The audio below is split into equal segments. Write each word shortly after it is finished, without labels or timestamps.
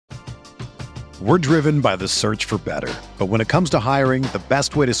We're driven by the search for better. But when it comes to hiring, the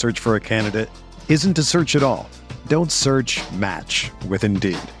best way to search for a candidate isn't to search at all. Don't search, match with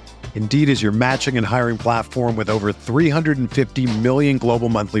Indeed. Indeed is your matching and hiring platform with over 350 million global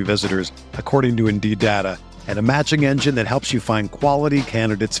monthly visitors, according to Indeed data, and a matching engine that helps you find quality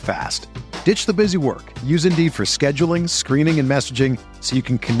candidates fast. Ditch the busy work. Use Indeed for scheduling, screening, and messaging so you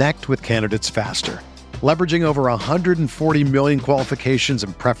can connect with candidates faster. Leveraging over 140 million qualifications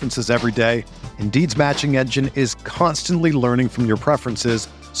and preferences every day, Indeed's matching engine is constantly learning from your preferences,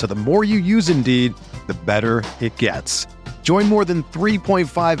 so the more you use Indeed, the better it gets. Join more than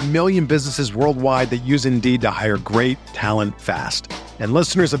 3.5 million businesses worldwide that use Indeed to hire great talent fast. And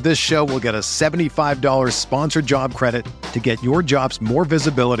listeners of this show will get a $75 sponsored job credit to get your jobs more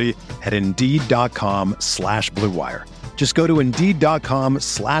visibility at Indeed.com/Blue Wire. Just go to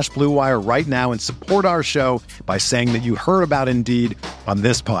Indeed.com/Blue Wire right now and support our show by saying that you heard about Indeed on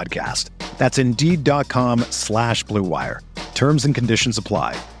this podcast. That's Indeed.com/Blue Wire. Terms and conditions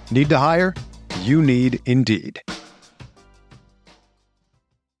apply. Need to hire? You need Indeed.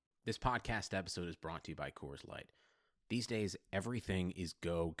 This podcast episode is brought to you by Coors Light. These days, everything is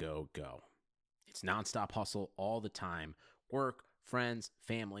go, go, go. It's nonstop hustle all the time. Work, friends,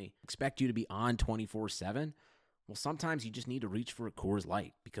 family, expect you to be on 24/7. Well, sometimes you just need to reach for a Coors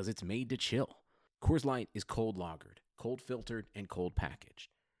Light because it's made to chill. Coors Light is cold lagered, cold filtered, and cold packaged.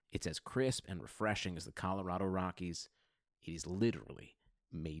 It's as crisp and refreshing as the Colorado Rockies. It is literally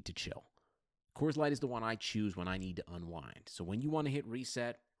made to chill. Coors Light is the one I choose when I need to unwind. So when you want to hit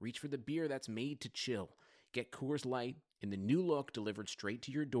reset, reach for the beer that's made to chill. Get Coors Light in the new look delivered straight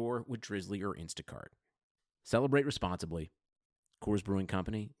to your door with Drizzly or Instacart. Celebrate responsibly. Coors Brewing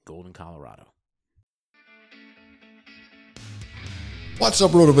Company, Golden, Colorado. What's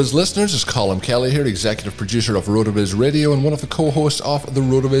up, RotoViz listeners? It's Colin Kelly here, executive producer of RotoViz Radio and one of the co-hosts of the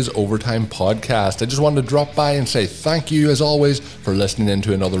RotoViz Overtime podcast. I just wanted to drop by and say thank you, as always, for listening in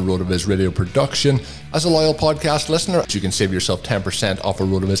to another RotoViz Radio production. As a loyal podcast listener, you can save yourself 10% off a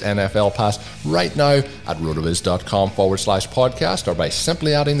RotoViz NFL pass right now at rotoviz.com/podcast or by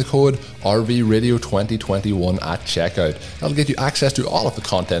simply adding the code RVRadio2021 at checkout. That'll get you access to all of the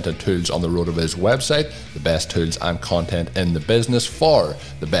content and tools on the RotoViz website, the best tools and content in the business for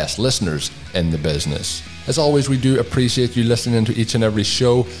the best listeners in the business. As always, we do appreciate you listening to each and every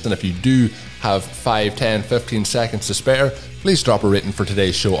show, and if you do have 5, 10, 15 seconds to spare, please drop a rating for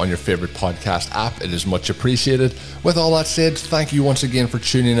today's show on your favorite podcast app. It is much appreciated. With all that said, thank you once again for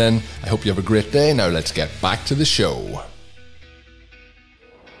tuning in. I hope you have a great day. Now let's get back to the show.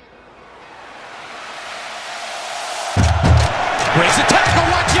 Breaks a tackle,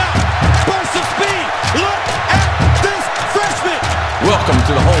 watch out! Burst of speed! Look at this freshman! Welcome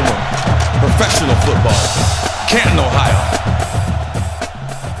to the home of professional football, Canton, Ohio.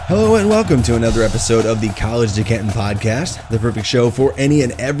 Hello and welcome to another episode of the College to Canton podcast, the perfect show for any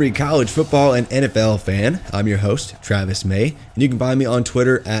and every college football and NFL fan. I'm your host, Travis May, and you can find me on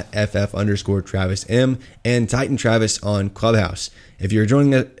Twitter at @FF_TravisM and Titan Travis on Clubhouse. If you're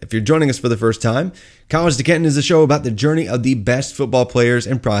joining us for the first time, College to Canton is a show about the journey of the best football players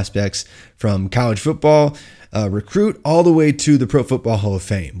and prospects from college football recruit all the way to the Pro Football Hall of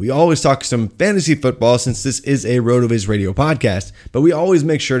Fame. We always talk some fantasy football since this is a RotoViz Radio podcast, but we always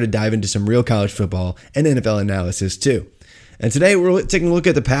make sure to dive into some real college football and NFL analysis too. And today we're taking a look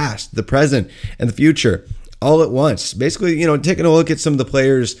at the past, the present, and the future all at once. Basically, taking a look at some of the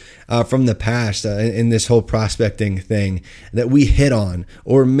players from the past in this whole prospecting thing that we hit on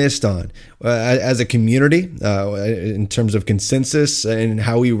or missed on as a community in terms of consensus and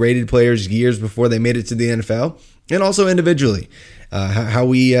how we rated players years before they made it to the NFL, and also individually. How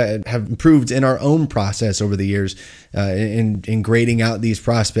we have improved in our own process over the years in grading out these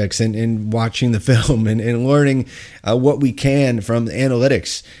prospects and watching the film and learning what we can from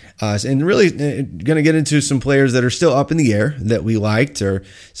analytics. And really going to get into some players that are still up in the air that we liked, or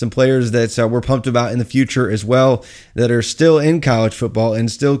some players that we're pumped about in the future as well, that are still in college football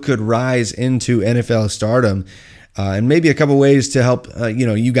and still could rise into NFL stardom. And maybe a couple ways to help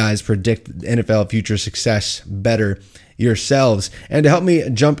you guys predict NFL future success better yourselves. And to help me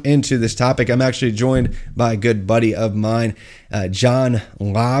jump into this topic, I'm actually joined by a good buddy of mine, John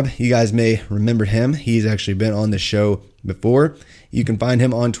Lobb. You guys may remember him. He's actually been on the show before. You can find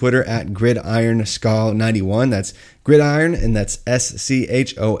him on Twitter at GridironSkull91. That's Gridiron, and that's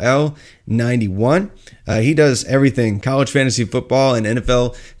SCHOL 91. He does everything college fantasy football and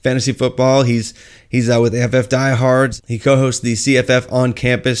NFL fantasy football. He's with FF Diehards. He co-hosts the CFF on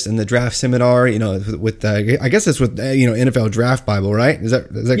campus and the draft seminar. With I guess it's with NFL Draft Bible, right? Is that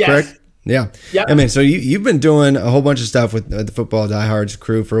yes. Correct? Yeah. Yeah. I mean, so you've been doing a whole bunch of stuff with the Football Diehards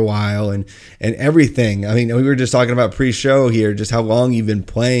crew for a while and everything. I mean, we were just talking about pre-show here, just how long you've been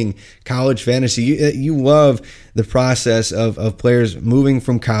playing college fantasy. You love the process of players moving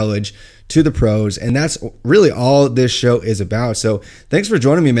from college to the pros, and that's really all this show is about. So thanks for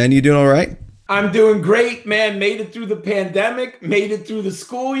joining me, man. You doing all right? I'm doing great, man. Made it through the pandemic, made it through the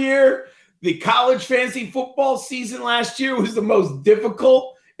school year. The college fantasy football season last year was the most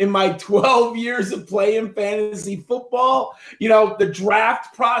difficult in my 12 years of playing fantasy football. You know, the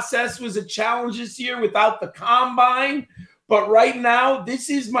draft process was a challenge this year without the combine. But right now, this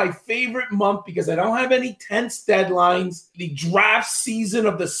is my favorite month because I don't have any tense deadlines. The draft season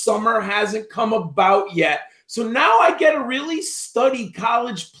of the summer hasn't come about yet. So now I get to really study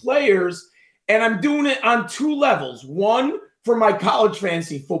college players, and I'm doing it on two levels. One, for my college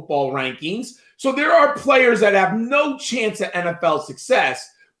fantasy football rankings. So there are players that have no chance at NFL success,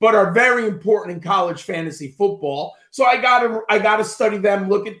 but are very important in college fantasy football. So I gotta study them,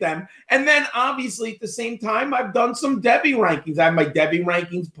 look at them. And then obviously at the same time, I've done some Devy rankings. I have my Devy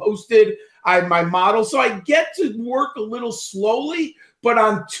rankings posted. I have my model. So I get to work a little slowly, but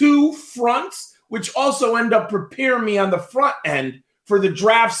on two fronts, which also end up preparing me on the front end for the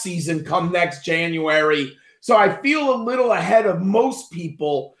draft season come next January. So I feel a little ahead of most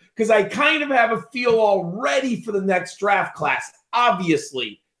people because I kind of have a feel already for the next draft class.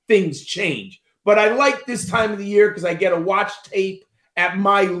 Obviously, things change. But I like this time of the year because I get to watch tape at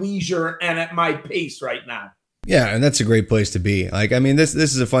my leisure and at my pace right now. Yeah, and that's a great place to be. Like, I mean, this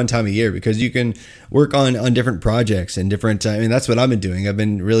is a fun time of year because you can work on different projects and different. I mean, that's what I've been doing. I've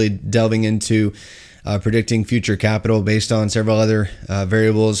been really delving into predicting future capital based on several other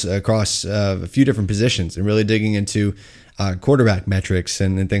variables across a few different positions, and really digging into quarterback metrics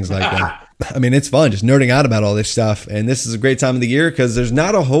and things like that. I mean, it's fun just nerding out about all this stuff. And this is a great time of the year because there's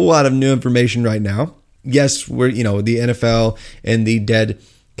not a whole lot of new information right now. Yes, we're, the NFL and the dead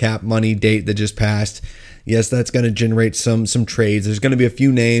cap money date that just passed. Yes, that's going to generate some trades. There's going to be a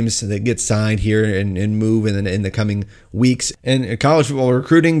few names that get signed here and move in the coming weeks. And college football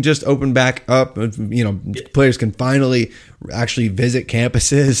recruiting just opened back up. Players can finally actually visit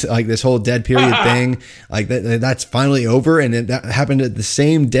campuses. Like this whole dead period thing, like that's finally over. And that happened at the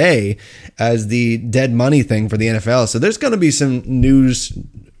same day as the dead money thing for the NFL. So there's going to be some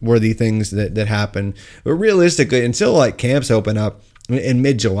newsworthy things that happen. But realistically, until like camps open up in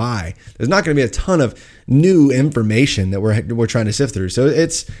mid-July, there's not going to be a ton of new information that we're trying to sift through. So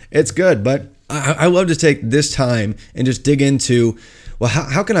it's good, but I love to take this time and just dig into, well,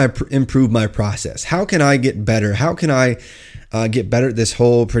 how can I improve my process? How can I get better? How can I get better at this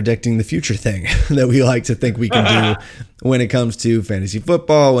whole predicting the future thing that we like to think we can do when it comes to fantasy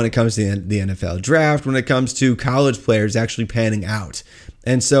football, when it comes to the NFL draft, when it comes to college players actually panning out.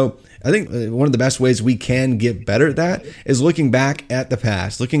 And so I think one of the best ways we can get better at that is looking back at the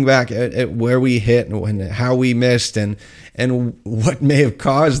past, looking back at where we hit and how we missed and what may have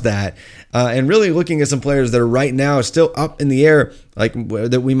caused that, and really looking at some players that are right now still up in the air, like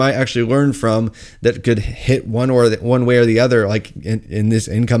that we might actually learn from that could hit one way or the other, like in this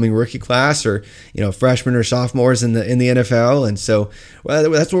incoming rookie class, or freshmen or sophomores in the NFL. And so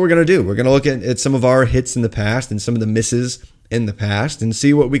that's what we're going to do. We're going to look at some of our hits in the past and some of the misses in the past and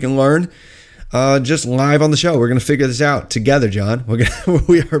see what we can learn just live on the show. We're going to figure this out together, John.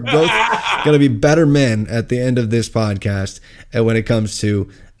 We are both going to be better men at the end of this podcast when it comes to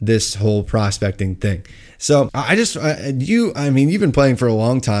this whole prospecting thing. So you've been playing for a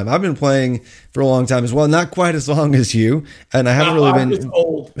long time. I've been playing for a long time as well. Not quite as long as you. And I haven't really been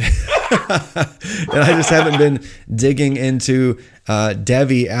old. And I just haven't been digging into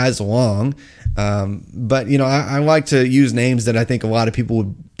Devy as long. But I like to use names that I think a lot of people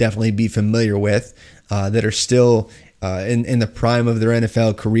would definitely be familiar with, that are still in the prime of their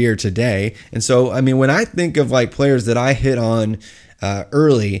NFL career today. And so, I mean, when I think of like players that I hit on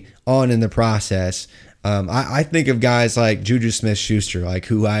early on in the process, I think of guys like Juju Smith-Schuster, like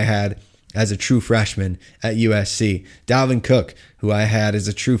who I had as a true freshman at USC, Dalvin Cook, who I had as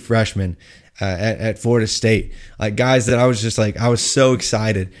a true freshman at Florida State, like guys that I was so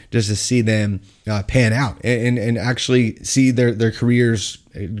excited just to see them pan out and actually see their careers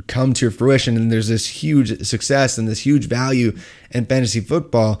come to fruition. And there's this huge success and this huge value in fantasy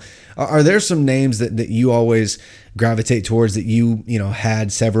football. Are there some names that you always gravitate towards that you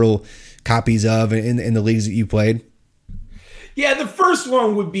had several copies of in the leagues that you played? Yeah, the first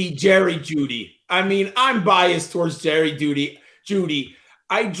one would be Jerry Jeudy. I mean, I'm biased towards Jerry Jeudy.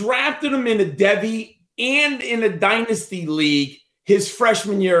 I drafted him in a Devy and in a dynasty league his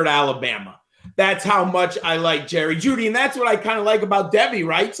freshman year at Alabama. That's how much I like Jerry Jeudy. And that's what I kind of like about Devy,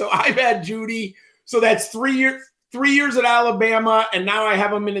 right? So I've had Jeudy. So that's 3 years at Alabama. And now I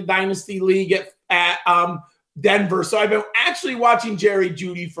have him in a dynasty league at Denver. So I've been actually watching Jerry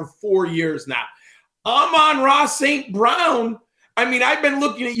Jeudy for 4 years now. Amon-Ra St. Brown. I mean, I've been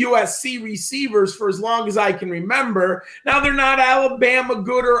looking at USC receivers for as long as I can remember. Now, they're not Alabama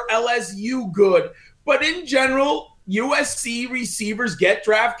good or LSU good, but in general, USC receivers get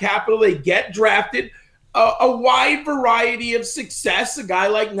draft capital. They get drafted. A wide variety of success. A guy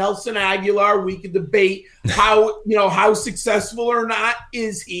like Nelson Aguilar, we could debate how successful or not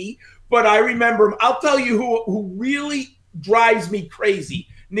is he. But I remember him. I'll tell you who really drives me crazy.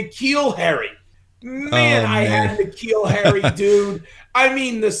 N'Keal Harry. Man, I had N'Keal Harry, dude. I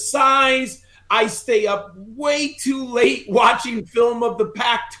mean, the size. I stay up way too late watching film of the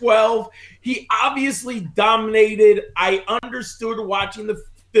Pac-12. He obviously dominated. I understood watching the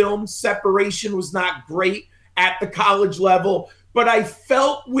film. Separation was not great at the college level. But I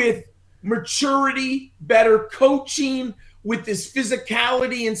felt with maturity, better coaching, with his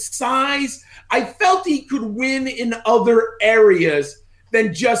physicality and size, I felt he could win in other areas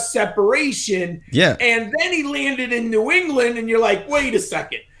than just separation. Yeah. And then he landed in New England, and you're like, wait a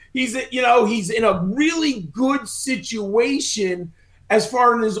second. He's in a really good situation as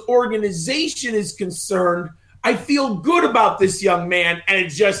far as his organization is concerned. I feel good about this young man, and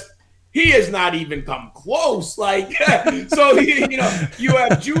it's just he has not even come close. Like, so you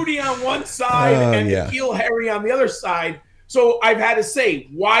have Jeudy on one side and N'Keal Harry on the other side. So I've had to say,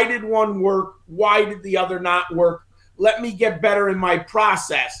 why did one work? Why did the other not work? Let me get better in my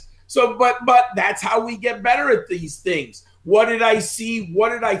process. So, but that's how we get better at these things. What did I see? What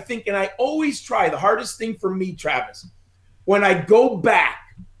did I think? And I always try. The hardest thing for me, Travis, when I go back,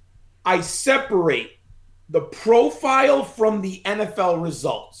 I separate the profile from the NFL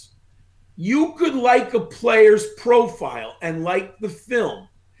results. You could like a player's profile and like the film.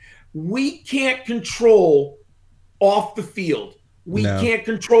 We can't control off the field. We can't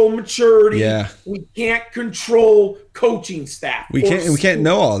control maturity. Yeah. We can't control coaching staff. We can't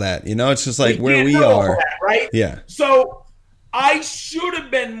know all that. It's just like where we are. That, right? Yeah. So I should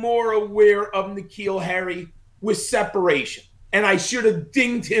have been more aware of N'Keal Harry with separation, and I should have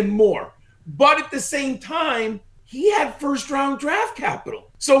dinged him more. But at the same time, he had first-round draft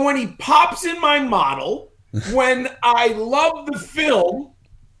capital. So when he pops in my model, when I love the film,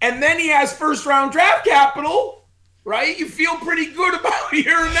 and then he has first-round draft capital, right? You feel pretty good about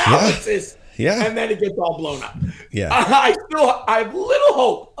your analysis. Yeah. And then it gets all blown up. Yeah. I have little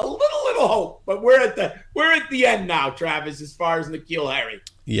hope, a little hope, but we're at the end now, Travis, as far as N'Keal Harry.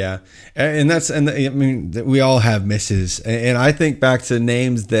 Yeah. We all have misses. And I think back to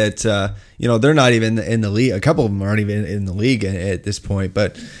names that, they're not even in the league. A couple of them aren't even in the league at this point,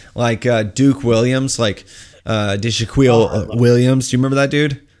 but like Duke Williams, like DeShaquille Williams. Do you remember that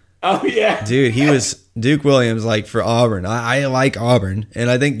dude? Oh, yeah. Dude, he was Duke Williams, like for Auburn. I like Auburn. And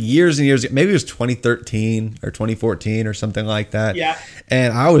I think years and years, maybe it was 2013 or 2014 or something like that. Yeah.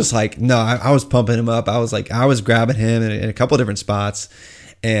 And I was like, no, I was pumping him up. I was grabbing him in a couple of different spots.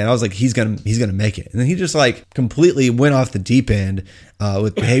 And I was like, he's gonna make it. And then he just like completely went off the deep end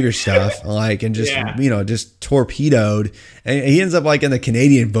with behavior stuff, and just just torpedoed. And he ends up like in the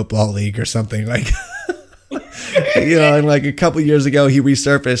Canadian Football League or something like. And like a couple years ago, he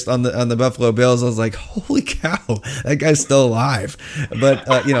resurfaced on the Buffalo Bills. I was like, holy cow, that guy's still alive. But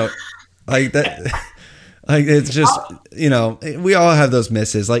like that, like it's just we all have those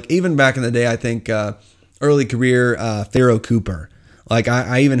misses. Like even back in the day, I think early career Pharaoh Cooper. Like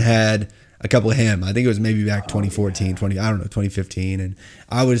I even had a couple of him. I think it was maybe back 2014, 2015, and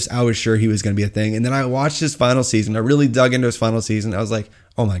I was sure he was going to be a thing. And then I watched his final season. I really dug into his final season. I was like,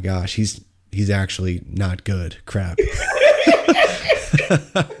 oh my gosh, he's actually not good. Crap.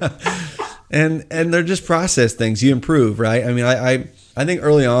 and they're just process things. You improve, right? I mean, I think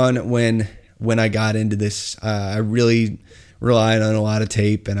early on when I got into this, I really relied on a lot of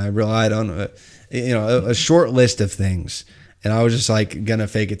tape, and I relied on a short list of things. And I was just like gonna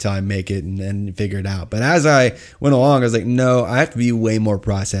fake it till I make it and figure it out. But as I went along, I was like, no, I have to be way more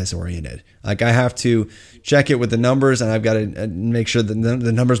process oriented. Like I have to check it with the numbers, and I've got to make sure that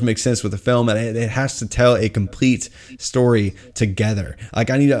the numbers make sense with the film, and it has to tell a complete story together. Like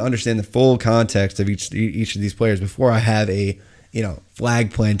I need to understand the full context of each of these players before I have a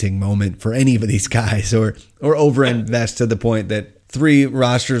flag planting moment for any of these guys, or overinvest to the point that 3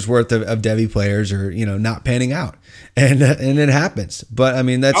 rosters worth of Devy players are not panning out, and it happens. But I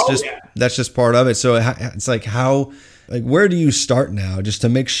mean that's just part of it. So it's like where do you start now, just to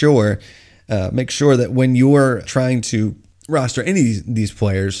make sure that when you're trying to roster any of these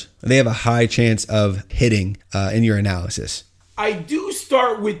players, they have a high chance of hitting in your analysis? I do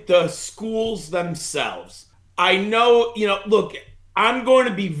start with the schools themselves. I know, look, I'm going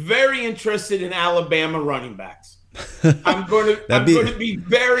to be very interested in Alabama running backs. I'm going to be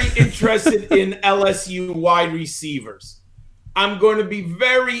very interested in LSU wide receivers. I'm going to be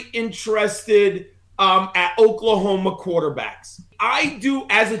very interested at Oklahoma quarterbacks. I do,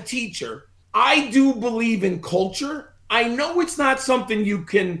 as a teacher, I do believe in culture. I know it's not something you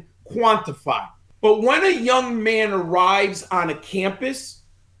can quantify, but when a young man arrives on a campus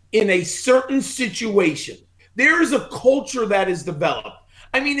in a certain situation, there is a culture that is developed.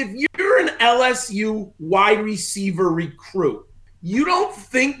 I mean, if you're an LSU wide receiver recruit, you don't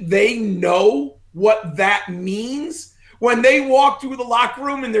think they know what that means? When they walk through the locker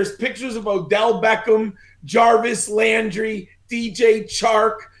room and there's pictures of Odell Beckham, Jarvis Landry, DJ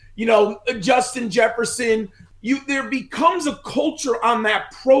Chark, Justin Jefferson, there becomes a culture on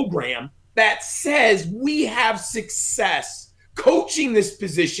that program that says we have success coaching this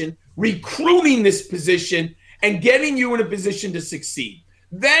position, recruiting this position, and getting you in a position to succeed.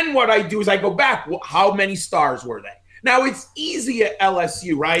 Then what I do is I go back. Well, how many stars were they? Now it's easy at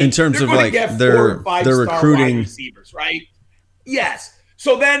LSU, right? In terms of like their recruiting receivers, right? Yes.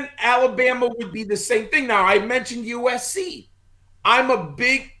 So then Alabama would be the same thing. Now I mentioned USC.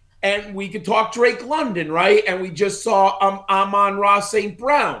 And we could talk Drake London, right? And we just saw Amon-Ra St.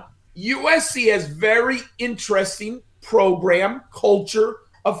 Brown. USC has very interesting program culture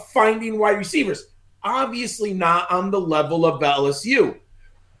of finding wide receivers. Obviously not on the level of LSU.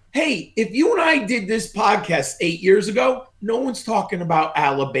 Hey, if you and I did this podcast 8 years ago, no one's talking about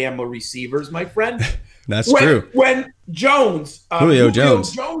Alabama receivers, my friend. That's true. When Jones, Julio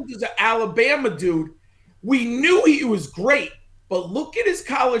Jones is an Alabama dude, we knew he was great, but look at his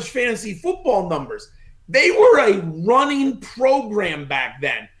college fantasy football numbers. They were a running program back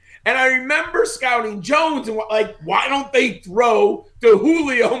then. And I remember scouting Jones and why don't they throw to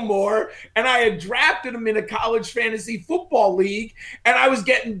Julio more? And I had drafted him in a college fantasy football league, and I was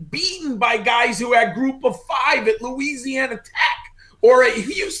getting beaten by guys who had group of 5 at Louisiana Tech or at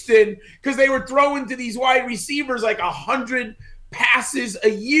Houston because they were throwing to these wide receivers like 100 passes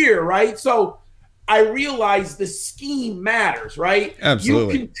a year, right? So I realized the scheme matters, right?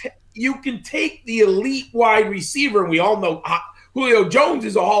 Absolutely. You can take the elite wide receiver, and we all know Julio Jones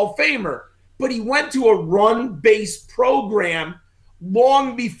is a Hall of Famer, but he went to a run-based program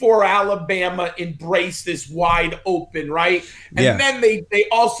long before Alabama embraced this wide open, right? And then they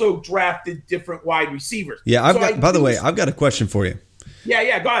also drafted different wide receivers. Yeah, by the way, I've got a question for you.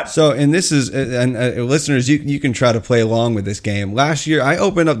 Yeah, go ahead. So, and this is, listeners, you can try to play along with this game. Last year, I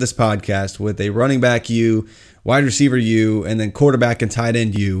opened up this podcast with a running back U, wide receiver U, and then quarterback and tight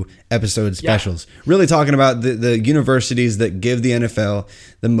end U episode specials. Yeah. Really talking about the universities that give the NFL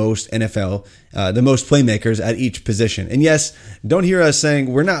the most playmakers at each position. And yes, don't hear us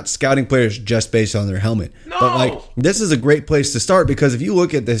saying we're not scouting players just based on their helmet. No. But this is a great place to start, because if you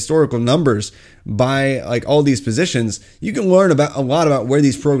look at the historical numbers by all these positions, you can learn about a lot about where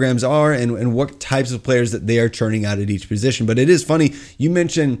these programs are and what types of players that they are churning out at each position. But it is funny, you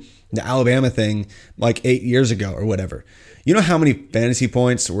mentioned the Alabama thing 8 years ago or whatever. You know how many fantasy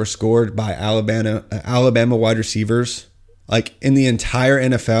points were scored by Alabama wide receivers in the entire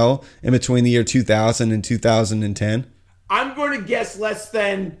NFL in between the year 2000 and 2010? I'm going to guess that's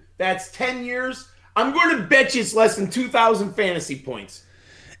 10 years. I'm going to bet you it's less than 2,000 fantasy points.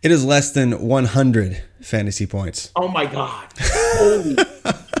 It is less than 100 fantasy points. Oh my God. Holy.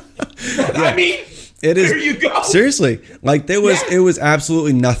 I mean, it is. There you go. Seriously, it was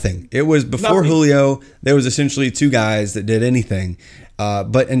absolutely nothing. It was before Julio. There was essentially 2 guys that did anything.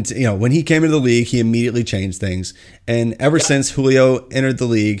 But when he came into the league, he immediately changed things. And ever since Julio entered the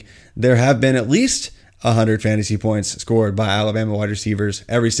league, there have been at least 100 fantasy points scored by Alabama wide receivers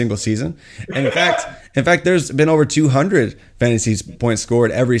every single season. And in fact, there's been over 200 fantasy points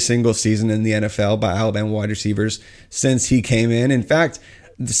scored every single season in the NFL by Alabama wide receivers since he came in. In fact,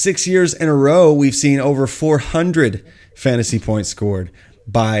 6 years in a row, we've seen over 400 fantasy points scored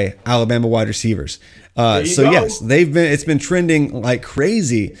by Alabama wide receivers. Yes, it's been trending like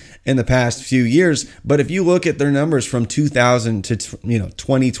crazy in the past few years. But if you look at their numbers from 2000 to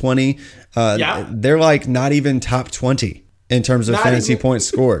 2020, they're not even top 20 in terms of fantasy points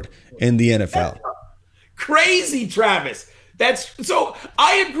scored in the NFL. Crazy, Travis. So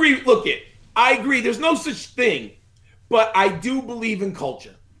I agree. I agree. There's no such thing. But I do believe in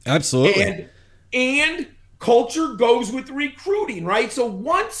culture. Absolutely. And culture goes with recruiting, right? So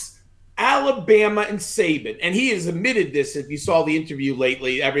once Alabama and Saban, and he has admitted this if you saw the interview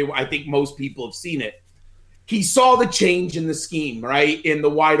lately, I think most people have seen it, he saw the change in the scheme, right, in the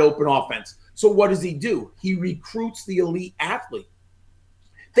wide open offense. So what does he do? He recruits the elite athlete.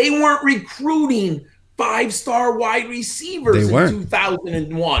 They weren't recruiting 5-star wide receivers in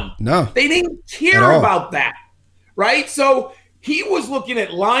 2001. No. They didn't care about that, right? So he was looking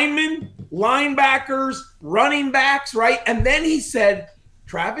at linemen, linebackers, running backs, right? And then he said,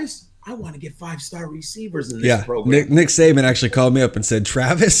 Travis, I want to get 5-star receivers in this program. Nick Saban actually called me up and said,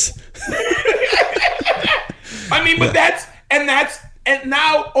 Travis? I mean, but and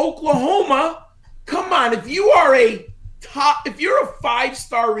now Oklahoma, come on, if you're a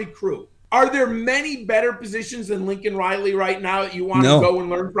 5-star recruit, are there many better positions than Lincoln Riley right now that you want to go and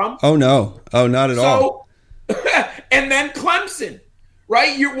learn from? Oh, no. Oh, not at all. And then Clemson,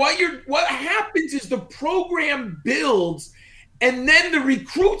 right? What happens is the program builds, and then the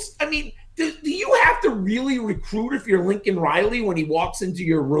recruits. I mean, do you have to really recruit if you're Lincoln Riley when he walks into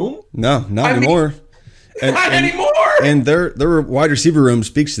your room? No, not anymore. Not anymore. And their wide receiver room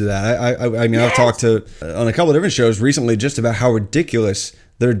speaks to that. I mean, I've talked to on a couple of different shows recently just about how ridiculous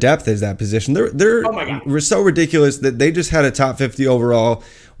their depth is that position. They're so ridiculous that they just had a top 50 overall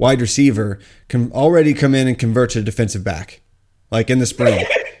wide receiver already come in and convert to defensive back, like in the spring.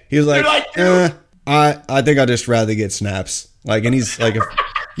 He was like, I think I'd just rather get snaps. Like, and he's like,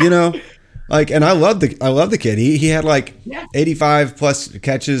 and I love the kid. He had 85 plus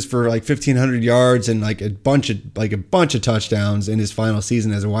catches for 1,500 yards and a bunch of touchdowns in his final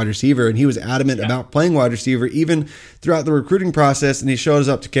season as a wide receiver. And he was adamant about playing wide receiver even throughout the recruiting process. And he shows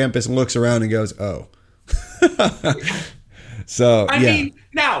up to campus and looks around and goes, "Oh." So I mean,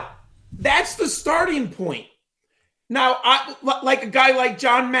 now that's the starting point. Now, like a guy like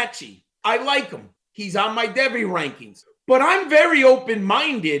John Mechie, I like him. He's on my Devy rankings. But I'm very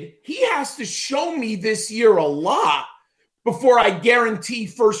open-minded. He has to show me this year a lot before I guarantee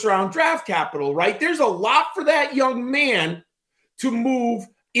first-round draft capital, right? There's a lot for that young man to move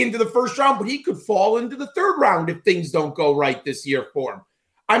into the first round, but he could fall into the third round if things don't go right this year for him.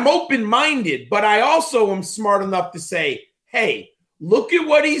 I'm open-minded, but I also am smart enough to say, hey, look at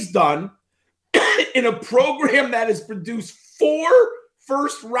what he's done in a program that has produced 4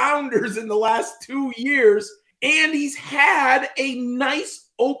 first-rounders in the last 2 years, and he's had a nice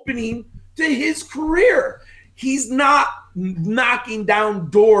opening to his career. He's not knocking down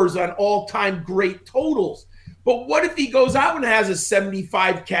doors on all-time great totals. But what if he goes out and has a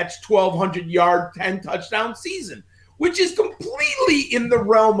 75-catch, 1,200-yard, 10-touchdown season, which is completely in the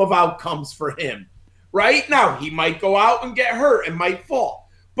realm of outcomes for him, right? Now, he might go out and get hurt and might fall.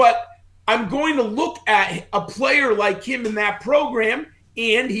 But I'm going to look at a player like him in that program,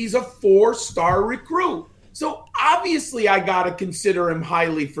 and he's a 4-star recruit. So obviously I got to consider him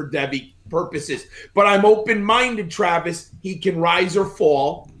highly for Devy purposes. But I'm open-minded, Travis. He can rise or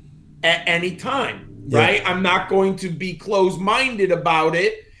fall at any time, right? I'm not going to be closed-minded about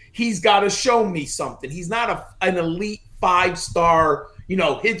it. He's got to show me something. He's not an elite 5-star,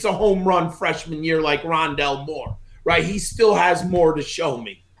 hits a home run freshman year like Rondell Moore, right? He still has more to show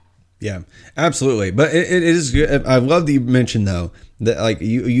me. Yeah, absolutely. But it is good. I love that you mentioned, though, that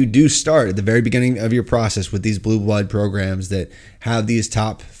you do start at the very beginning of your process with these blue blood programs that have these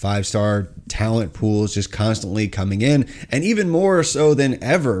top 5-star talent pools just constantly coming in. And even more so than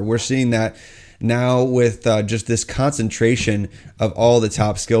ever, we're seeing that now with just this concentration of all the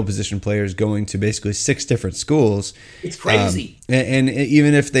top skill position players going to basically 6 different schools. It's crazy. And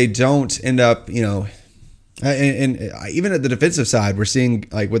even if they don't end up, and even at the defensive side, we're seeing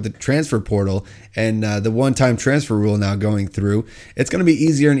with the transfer portal and the one-time transfer rule now going through, it's going to be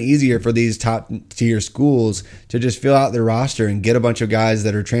easier and easier for these top-tier schools to just fill out their roster and get a bunch of guys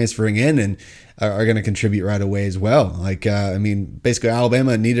that are transferring in and are going to contribute right away as well. Basically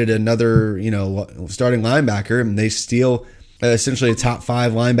Alabama needed another, starting linebacker, and they steal essentially a top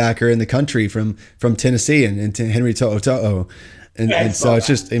 5 linebacker in the country from Tennessee and Henry To'oTo'o. And so it's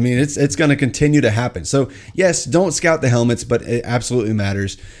just, it's going to continue to happen. So yes, don't scout the helmets, but it absolutely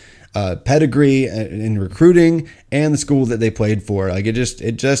matters. Pedigree in recruiting and the school that they played for. It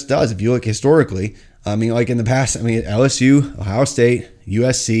just does. If you look historically, in the past, LSU, Ohio State,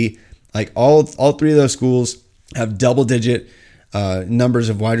 USC, all 3 of those schools have double-digit numbers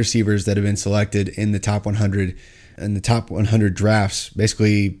of wide receivers that have been selected in the top 100 and the top 100 drafts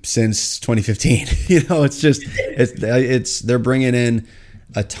basically since 2015. They're bringing in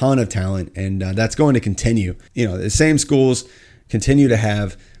a ton of talent, and that's going to continue. The same schools continue to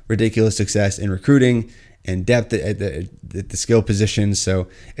have ridiculous success in recruiting and depth at the skill positions. So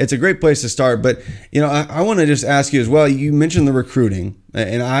it's a great place to start. But, I want to just ask you as well, you mentioned the recruiting,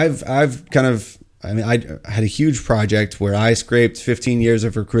 and I had a huge project where I scraped 15 years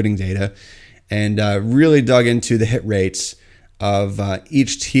of recruiting data. and really dug into the hit rates of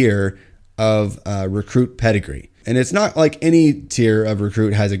each tier of recruit pedigree. And it's not like any tier of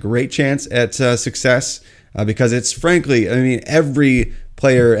recruit has a great chance at success because it's frankly, I mean, every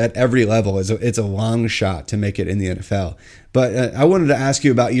player at every level it's a long shot to make it in the NFL. But I wanted to ask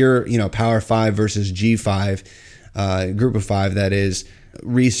you about your, Power 5 versus G5, group of 5, that is,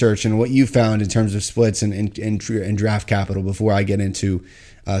 research and what you found in terms of splits and draft capital before I get into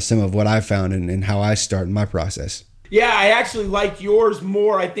some of what I found and how I start in my process. Yeah, I actually like yours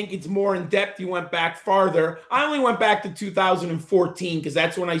more. I think it's more in depth. You went back farther. I only went back to 2014 because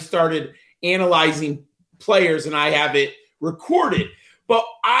that's when I started analyzing players and I have it recorded. But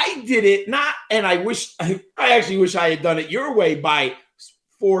I did it not, and I actually wish I had done it your way by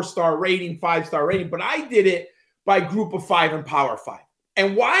 4-star rating, 5-star rating, but I did it by group of 5 and Power 5.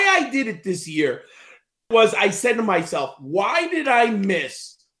 And why I did it this year was I said to myself, why did I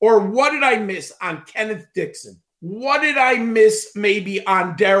miss, or what did I miss on Kenneth Dixon? What did I miss maybe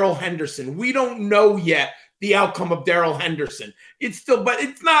on Darrell Henderson? We don't know yet the outcome of Darrell Henderson. But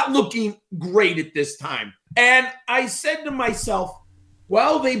it's not looking great at this time. And I said to myself,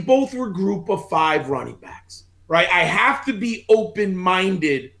 well, they both were group of 5 running backs, right? I have to be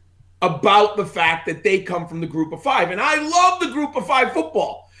open-minded about the fact that they come from the group of 5. And I love the group of 5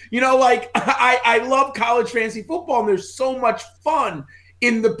 football. I love college fantasy football, and there's so much fun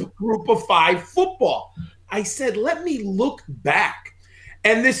in the group of 5 football. I said, let me look back.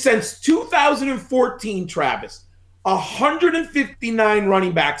 And this, since 2014, Travis, 159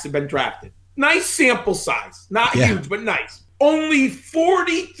 running backs have been drafted. Nice sample size. Not huge, but nice. Only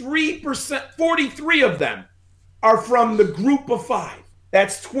 43 of them are from the group of 5.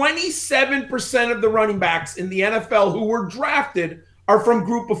 That's 27% of the running backs in the NFL who were drafted are from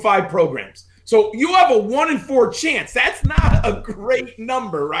group of 5 programs. So you have a 1 in 4 chance. That's not a great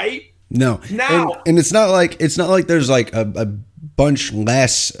number, right? No. Now, and it's not like there's like a bunch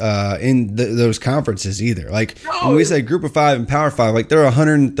less in those conferences either. Like when we say group of 5 and Power 5, like there are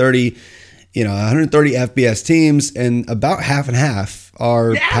 130 FBS teams, and about half and half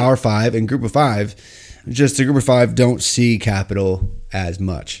are Power 5 and group of 5. Just the group of 5 don't see capital as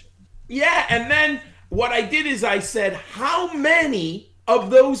much. Yeah, and then what I did is I said, how many of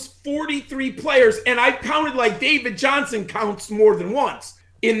those 43 players, and I counted like David Johnson counts more than once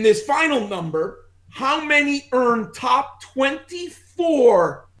in this final number, how many earned top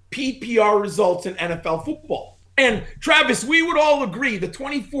 24 PPR results in NFL football? And Travis, we would all agree the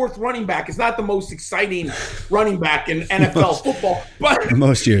 24th running back is not the most exciting running back in NFL football, but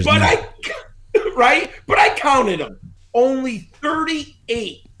most years, but I counted them. Only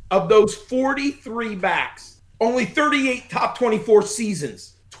 38 of those 43 backs, only 38 top 24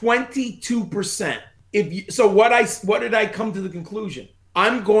 seasons, 22%. What did I come to the conclusion?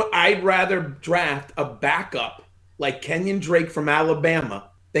 I'd rather draft a backup like Kenyon Drake from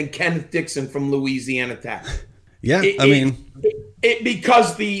Alabama than Kenneth Dixon from Louisiana Tech. Yeah,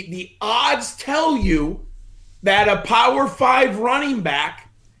 because the odds tell you that a Power 5 running back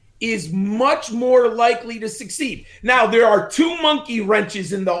is much more likely to succeed. Now, there are 2 monkey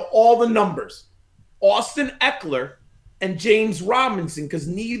wrenches in all the numbers. Austin Eckler and James Robinson, because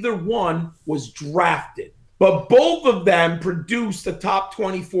neither one was drafted. But both of them produced a top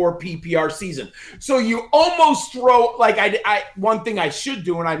 24 PPR season. So you almost throw, like one thing I should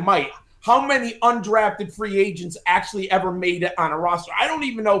do, and I might, how many undrafted free agents actually ever made it on a roster? I don't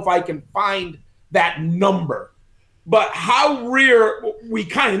even know if I can find that number. But how rare, we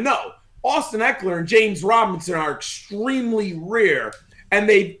kind of know. Austin Eckler and James Robinson are extremely rare, and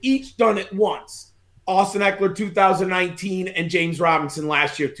they've each done it once. Austin Eckler 2019 and James Robinson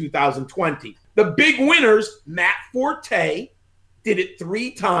last year 2020. The big winners, Matt Forte did it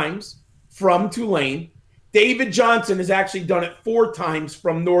 3 times from Tulane. David Johnson has actually done it 4 times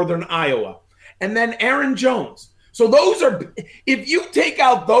from Northern Iowa. And then Aaron Jones. So those are, if you take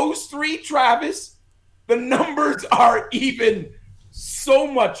out those 3, Travis, the numbers are even so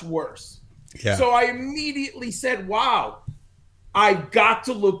much worse. Yeah. So I immediately said, wow, I've got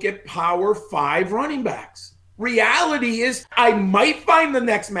to look at Power 5 running backs. Reality is I might find the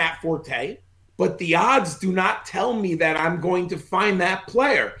next Matt Forte, but the odds do not tell me that I'm going to find that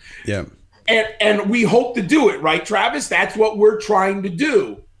player. Yeah. And we hope to do it, right, Travis? That's what we're trying to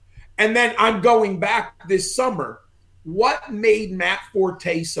do. And then I'm going back this summer. What made Matt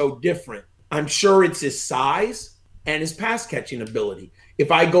Forte so different? I'm sure it's his size and his pass catching ability. If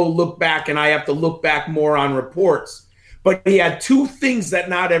I go look back, and I have to look back more on reports, but he had 2 things that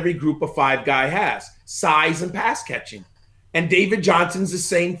not every group of 5 guy has: size and pass catching. And David Johnson's the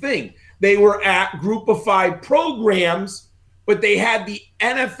same thing. They were at group of 5 programs, but they had the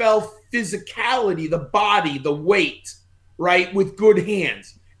NFL physicality, the body, the weight, right, with good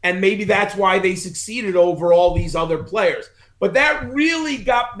hands. And maybe that's why they succeeded over all these other players. But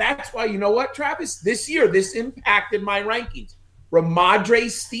that's why, you know what, Travis? This year, this impacted my rankings. Rhamondre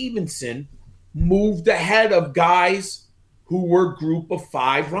Stevenson moved ahead of guys who were group of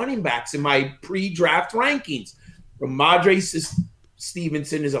 5 running backs in my pre-draft rankings. Rhamondre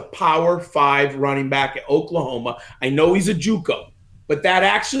Stevenson is a power 5 running back at Oklahoma. I know he's a JUCO, but that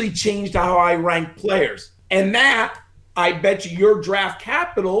actually changed how I rank players. And that, I bet you your draft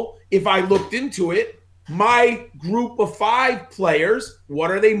capital, if I looked into it, my group of 5 players,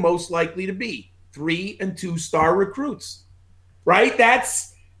 what are they most likely to be? 3 and 2-star recruits, right?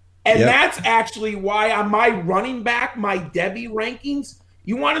 That's actually why on my running back, my Devy rankings,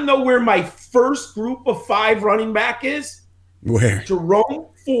 you want to know where my first group of 5 running back is? Where? Jerome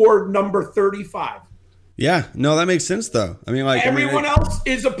Ford, number 35. Yeah, no, that makes sense though. I mean, everyone else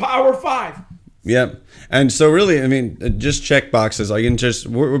is a power 5. Yep. And so really, I mean, just check boxes.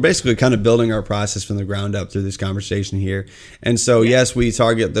 We're basically kind of building our process from the ground up through this conversation here. And so, yes, we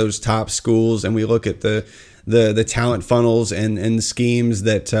target those top schools and we look at the talent funnels and the schemes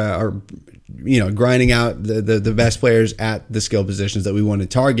that are, grinding out the best players at the skill positions that we want to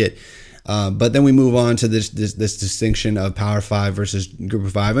target. But then we move on to this distinction of Power 5 versus Group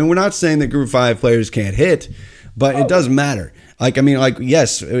of 5. And we're not saying that Group of 5 players can't hit, but it does matter.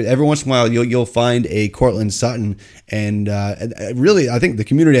 Yes, every once in a while you'll find a Cortland Sutton, and really I think the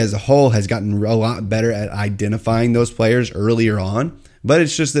community as a whole has gotten a lot better at identifying those players earlier on. But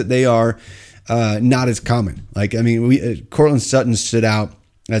it's just that they are not as common. Cortland Sutton stood out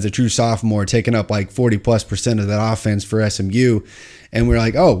as a true sophomore, taking up 40+% of that offense for SMU. And we're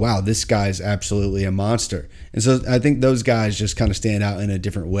like, oh, wow, this guy's absolutely a monster. And so I think those guys just kind of stand out in a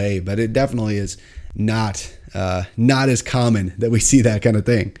different way. But it definitely is not as common that we see that kind of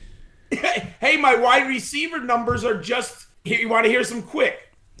thing. Hey, my wide receiver numbers are just here. You want to hear some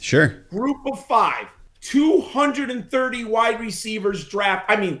quick? Sure. Group of 5, 230 wide receivers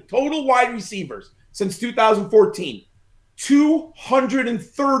total wide receivers since 2014.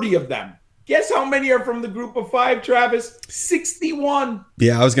 230 of them. Guess how many are from the group of 5, Travis? 61.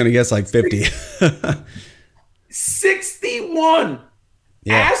 Yeah, I was going to guess 50. 61.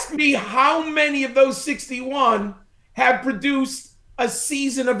 Yeah. Ask me how many of those 61 have produced a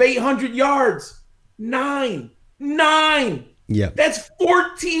season of 800 yards. 9. Yeah. That's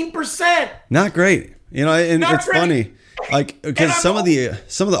 14%. Not great. And it's funny. Because some of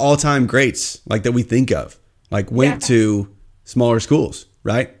the all-time greats that we think of went to smaller schools,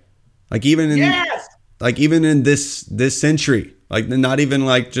 right? Even in this century, not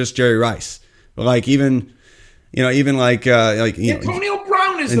even just Jerry Rice, but Antonio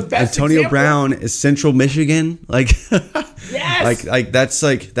Brown is the best. Antonio example. Brown is Central Michigan. Yes.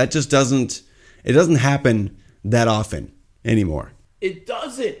 That just doesn't happen that often anymore. It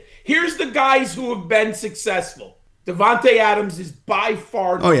doesn't. Here's the guys who have been successful. Devontae Adams is by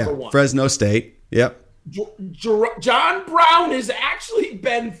far number 1. Fresno State. Yep. John Brown has actually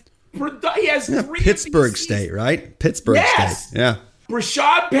been. He has 3 Pittsburgh State, right? Pittsburgh State. Yeah.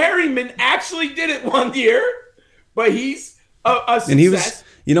 Rashad Perryman actually did it one year, but he's a success. And he was.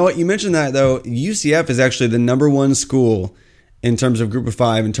 You know what? You mentioned that though. UCF is actually the number 1 school in terms of Group of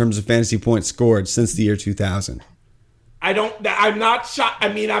 5 in terms of fantasy points scored since the year 2000. I'm not shocked.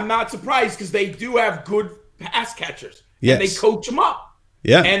 I'm not surprised because they do have good pass catchers. Yes. And they coach them up.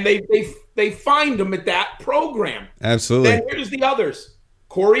 Yeah. And they find them at that program. Absolutely. Then here's the others.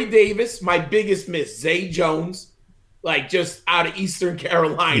 Corey Davis, my biggest miss. Zay Jones, just out of Eastern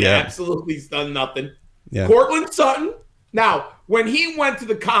Carolina. Yeah. Absolutely has done nothing. Yeah. Cortland Sutton. Now, when he went to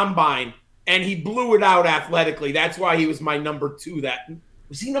the combine and he blew it out athletically, that's why he was my number 2.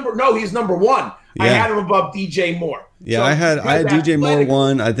 No, he's number 1. Yeah. I had him above DJ Moore. Yeah, so I had DJ Moore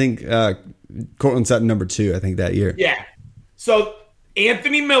 1. I think Cortland Sutton number 2, I think, that year. Yeah. So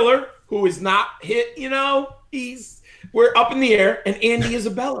Anthony Miller, who is not hit, we're up in the air, and Andy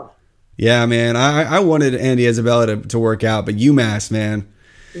Isabella. Yeah, man. I wanted Andy Isabella to work out, but UMass, man.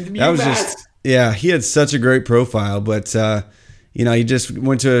 That was just, he had such a great profile, but, he just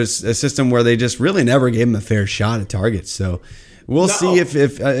went to a system where they just really never gave him a fair shot at targets. So we'll see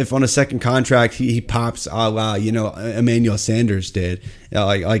if on a second contract he pops a la, Emmanuel Sanders did,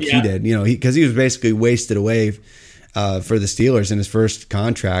 he did, because he was basically wasted away for the Steelers in his first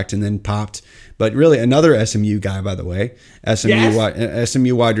contract and then popped. But really, another SMU guy, by the way,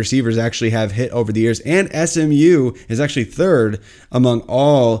 SMU wide receivers actually have hit over the years, and SMU is actually third among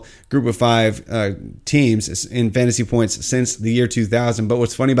all Group of 5 teams in fantasy points since the year 2000. But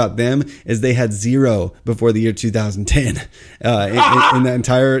what's funny about them is they had 0 before the year 2010. In the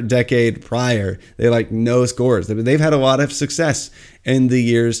entire decade prior, they no scores. They've had a lot of success in the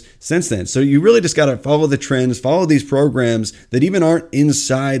years since then. So you really just got to follow the trends, follow these programs that even aren't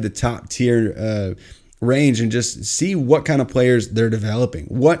inside the top tier range, and just see what kind of players they're developing.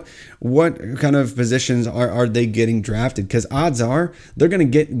 What kind of positions are they getting drafted? Because odds are they're going to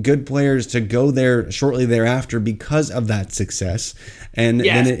get good players to go there shortly thereafter because of that success. And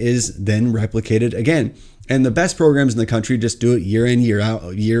then it is then replicated again. And the best programs in the country just do it year in, year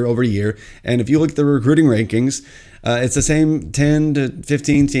out, year over year. And if you look at the recruiting rankings, it's the same 10 to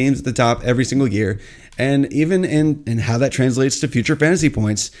 15 teams at the top every single year. And even in how that translates to future fantasy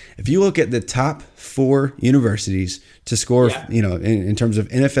points, if you look at the top 4 universities to score, in terms of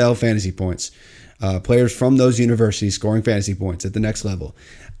NFL fantasy points, players from those universities scoring fantasy points at the next level,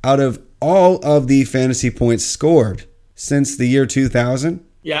 out of all of the fantasy points scored since the year 2000,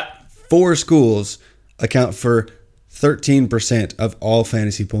 4 schools account for 13% of all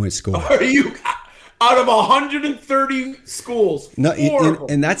fantasy points scored. Are you out of 130 schools? No,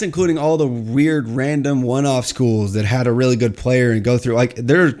 and that's including all the weird, random one-off schools that had a really good player and go through.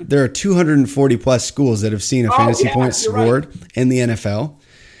 There are 240 plus schools that have seen a fantasy point scored in the NFL.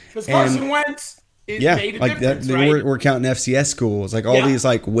 Because Carson Wentz made a difference, right? We're counting FCS schools, all these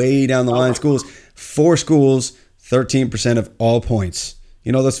way down the line schools. 4 schools, 13% of all points.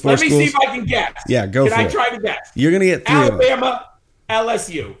 Those 4 schools. Let me see if I can guess. Yeah, go for it. Can I try to guess? You're going to get 3 Alabama,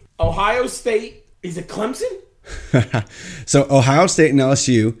 LSU, Ohio State. Is it Clemson? So Ohio State and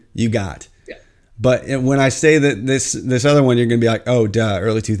LSU, you got. Yeah. But when I say that this other one, you're going to be like, oh, duh,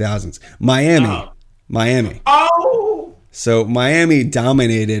 early 2000s. Miami. Oh. So Miami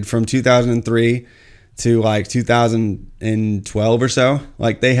dominated from 2003 to 2012 or so.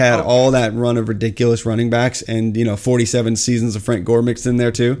 They had all that run of ridiculous running backs and, 47 seasons of Frank Gore mixed in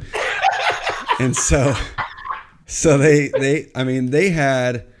there too. And so they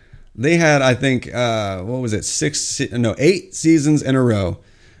had, I think, 8 seasons in a row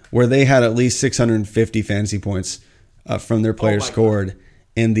where they had at least 650 fantasy points from their players scored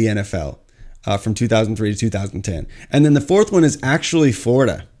in the NFL from 2003 to 2010. And then the 4th one is actually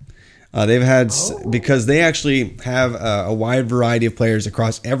Florida. They've had, because they actually have a wide variety of players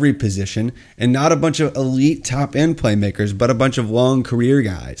across every position, and not a bunch of elite top end playmakers, but a bunch of long career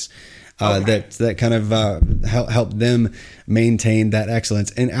guys. That kind of help them maintain that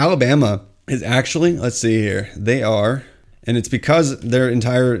excellence. And Alabama is actually, let's see here, they are, and it's because their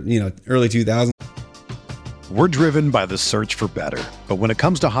entire, early 2000s. We're driven by the search for better. But when it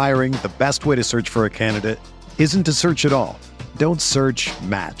comes to hiring, the best way to search for a candidate isn't to search at all. Don't search,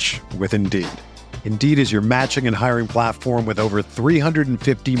 match with Indeed. Indeed is your matching and hiring platform with over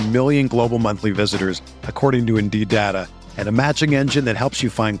 350 million global monthly visitors, according to Indeed data, and a matching engine that helps you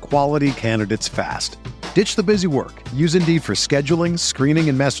find quality candidates fast. Ditch the busy work. Use Indeed for scheduling, screening,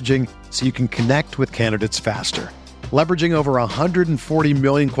 and messaging so you can connect with candidates faster. Leveraging over 140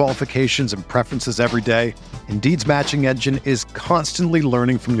 million qualifications and preferences every day, Indeed's matching engine is constantly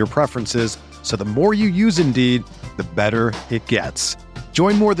learning from your preferences, so the more you use Indeed, the better it gets.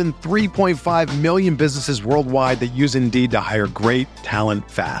 Join more than 3.5 million businesses worldwide that use Indeed to hire great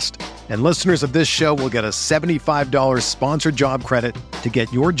talent fast. And listeners of this show will get a $75 sponsored job credit to get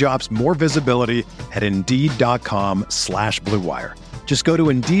your jobs more visibility at Indeed.com/Blue Wire. Just go to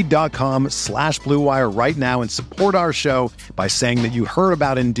Indeed.com/Blue Wire right now and support our show by saying that you heard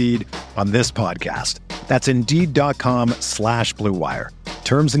about Indeed on this podcast. That's Indeed.com/Blue Wire.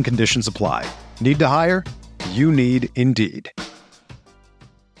 Terms and conditions apply. Need to hire? You need Indeed.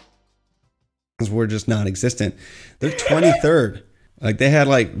 Were just non-existent. They're 23rd. They had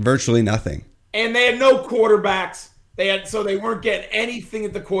virtually nothing. And they had no quarterbacks. So they weren't getting anything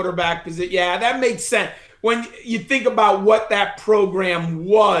at the quarterback position. Yeah, that makes sense. When you think about what that program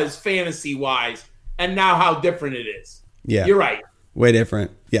was fantasy-wise and now how different it is. Yeah. You're right. Way different.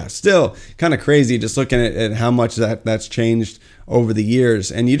 Yeah, still kind of crazy just looking at how much that's changed over the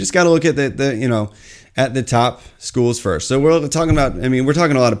years. And you just got to look at at the top schools first. So we're talking about, we're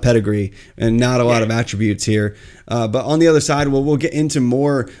talking a lot of pedigree and not a lot of attributes here. But on the other side, we'll get into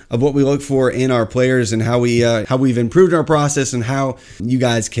more of what we look for in our players and how we've improved our process and how you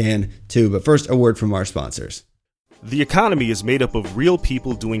guys can too. But first, a word from our sponsors. The economy is made up of real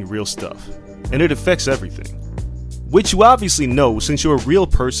people doing real stuff, and it affects everything. Which you obviously know since you're a real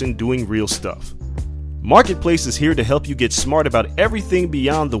person doing real stuff. Marketplace is here to help you get smart about everything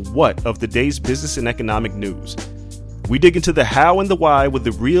beyond the what of the day's business and economic news. We dig into the how and the why with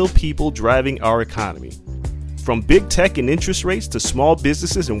the real people driving our economy. From big tech and interest rates to small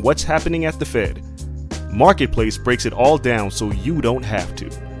businesses and what's happening at the Fed, Marketplace breaks it all down so you don't have to.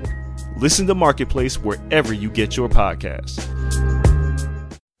 Listen to Marketplace wherever you get your podcasts.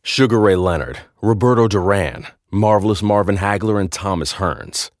 Sugar Ray Leonard, Roberto Duran, Marvelous Marvin Hagler, and Thomas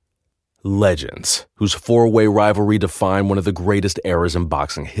Hearns. Legends, whose four-way rivalry defined one of the greatest eras in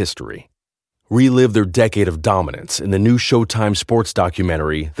boxing history. Relive their decade of dominance in the new Showtime sports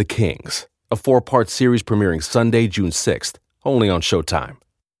documentary, The Kings, a 4-part series premiering Sunday, June 6th, only on Showtime.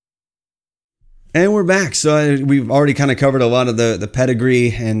 And we're back. So we've already kind of covered a lot of the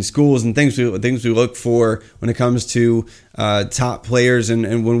pedigree and schools and things we look for when it comes to top players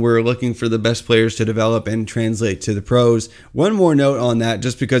and when we're looking for the best players to develop and translate to the pros. One more note on that,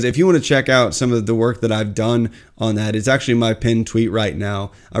 just because if you want to check out some of the work that I've done on that, it's actually my pinned tweet right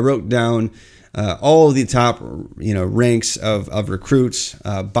now. I wrote down all of the top ranks of recruits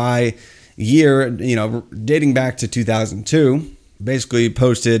by year, dating back to 2002. Basically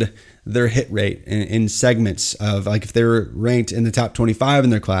posted their hit rate in segments of, like, if they were ranked in the top 25 in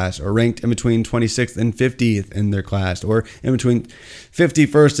their class, or ranked in between 26th and 50th in their class, or in between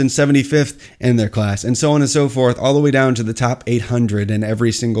 51st and 75th in their class, and so on and so forth, all the way down to the top 800 in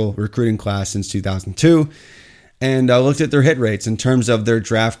every single recruiting class since 2002. And I looked at their hit rates in terms of their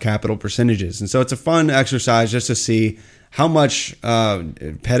draft capital percentages. And so it's a fun exercise just to see how much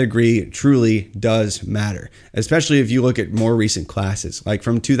pedigree truly does matter, especially if you look at more recent classes. Like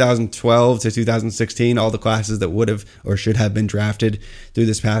from 2012 to 2016, all the classes that would have or should have been drafted through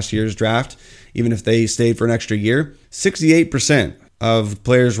this past year's draft, even if they stayed for an extra year, 68% of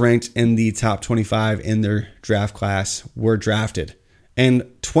players ranked in the top 25 in their draft class were drafted. And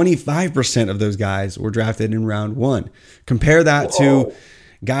 25% of those guys were drafted in round one. Compare that to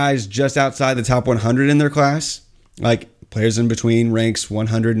guys just outside the top 100 in their class, like players in between ranks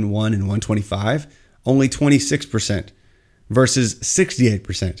 101 and 125, only 26% versus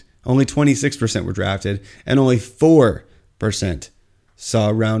 68%. Only 26% were drafted, and only 4% saw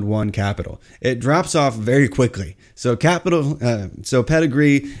round one capital. It drops off very quickly. So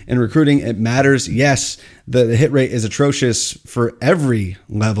pedigree and recruiting, it matters. Yes, the hit rate is atrocious for every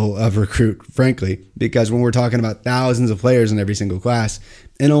level of recruit, frankly, because when we're talking about thousands of players in every single class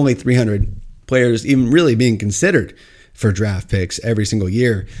and only 300 players even really being considered for draft picks every single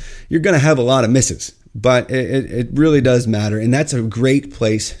year, you're going to have a lot of misses. But it really does matter, and that's a great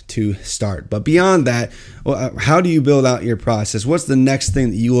place to start. But beyond that, how do you build out your process? What's the next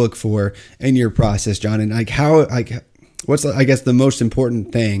thing that you look for in your process, John? And what's the most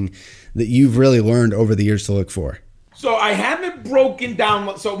important thing that you've really learned over the years to look for? So I haven't broken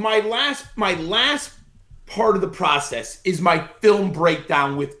down. So my last part of the process is my film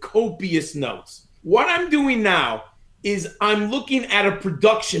breakdown with copious notes. What I'm doing now is I'm looking at a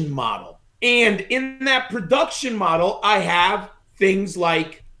production model. And in that production model, I have things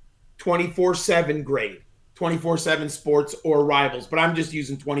like 24/7 grade, 24/7 sports or rivals, but I'm just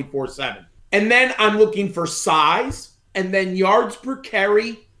using 24/7. And then I'm looking for size, and then yards per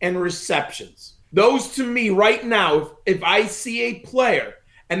carry and receptions. Those to me right now, if I see a player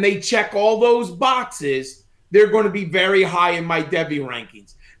and they check all those boxes, they're going to be very high in my Devy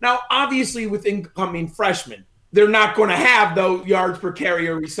rankings. Now, obviously with incoming freshmen, they're not going to have those yards per carry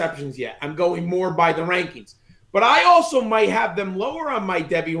or receptions yet. I'm going more by the rankings. But I also might have them lower on my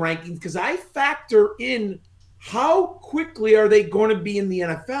Devy rankings because I factor in how quickly are they going to be in the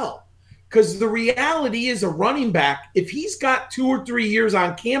NFL. Because the reality is a running back, if he's got 2 or 3 years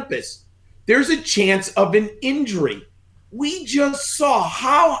on campus, there's a chance of an injury. We just saw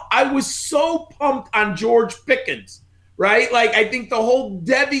how I was so pumped on George Pickens. Right? Like, I think the whole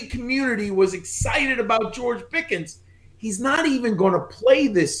Devy community was excited about George Pickens. He's not even going to play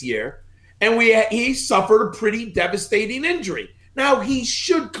this year. And he suffered a pretty devastating injury. Now, he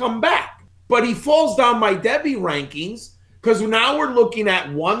should come back. But he falls down my Devy rankings because now we're looking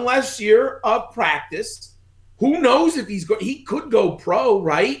at one less year of practice. Who knows if he could go pro,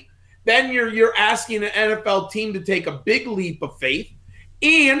 right? Then you're asking an NFL team to take a big leap of faith.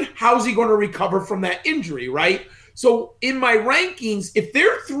 And how's he going to recover from that injury, right? So in my rankings, if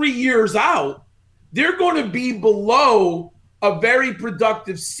they're 3 years out, they're going to be below a very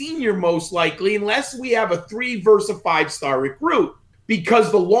productive senior, most likely, unless we have a 3 versus a 5-star recruit.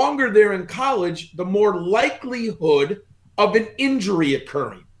 Because the longer they're in college, the more likelihood of an injury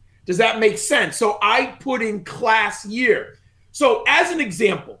occurring. Does that make sense? So I put in class year. So as an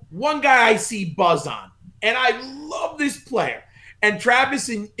example, one guy I see buzz on, and I love this player. And Travis,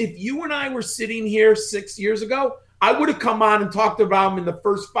 if you and I were sitting here 6 years ago, I would have come on and talked about him in the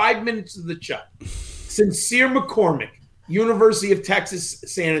first 5 minutes of the show. Sincere McCormick, University of Texas,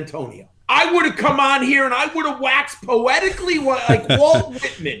 San Antonio. I would have come on here and I would have waxed poetically like Walt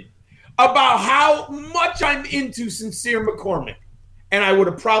Whitman about how much I'm into Sincere McCormick. And I would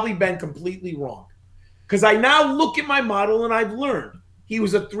have probably been completely wrong. Because I now look at my model and I've learned he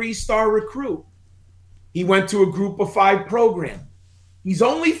was a 3-star recruit. He went to a group of 5 program. He's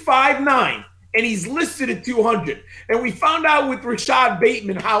only 5'9", and he's listed at 200. And we found out with Rashad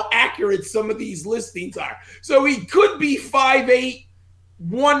Bateman how accurate some of these listings are. So he could be 5'8",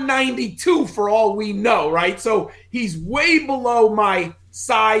 192 for all we know, right? So he's way below my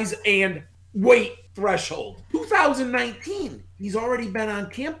size and weight threshold. 2019, he's already been on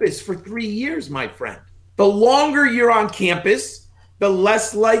campus for 3 years, my friend. The longer you're on campus, the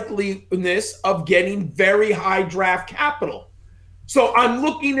less likeliness of getting very high draft capital. So I'm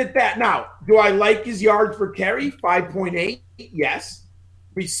looking at that now. Do I like his yards per carry? 5.8, yes.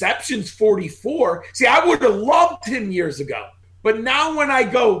 Receptions, 44. See, I would have loved him years ago. But now when I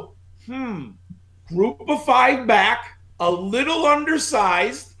go, group of 5 back, a little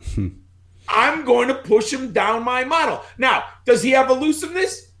undersized, I'm going to push him down my model. Now, does he have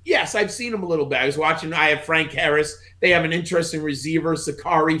elusiveness? Yes, I've seen him a little bit. I have Frank Harris. They have an interesting receiver,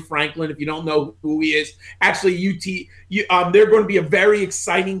 Sakari Franklin, if you don't know who he is. Actually, they're going to be a very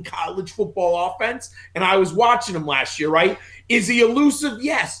exciting college football offense. And I was watching him last year, right? Is he elusive?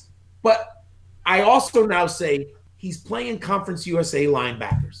 Yes. But I also now say he's playing Conference USA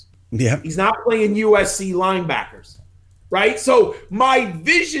linebackers. Yeah. He's not playing USC linebackers, right? So my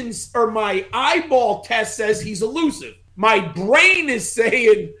visions or my eyeball test says he's elusive. My brain is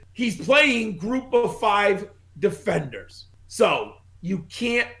saying he's playing group of 5 defenders. So you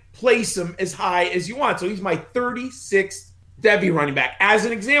can't place him as high as you want. So he's my 36th Devy running back. As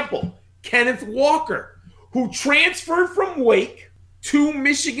an example, Kenneth Walker, who transferred from Wake to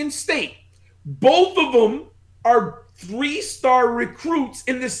Michigan State. Both of them are 3-star recruits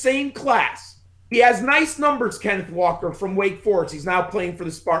in the same class. He has nice numbers, Kenneth Walker, from Wake Forest. He's now playing for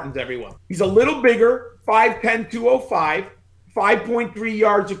the Spartans, everyone. He's a little bigger, 5'10", 205, 5.3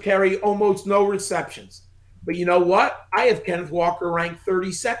 yards of carry, almost no receptions. But you know what? I have Kenneth Walker ranked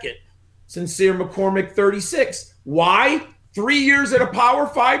 32nd. Sincere McCormick, 36. Why? 3 years at a Power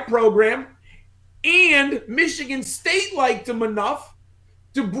 5 program, and Michigan State liked him enough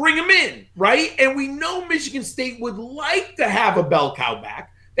to bring him in, right? And we know Michigan State would like to have a bell cow back.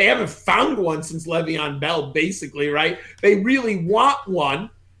 They haven't found one since Le'Veon Bell, basically, right? They really want one.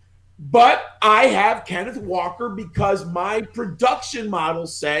 But I have Kenneth Walker because my production model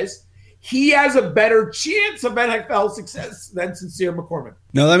says he has a better chance of NFL success than Sincere McCormick.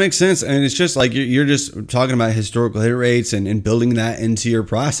 No, that makes sense. And it's just like you're just talking about historical hit rates and building that into your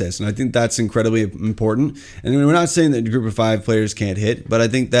process. And I think that's incredibly important. And we're not saying that group of 5 players can't hit, but I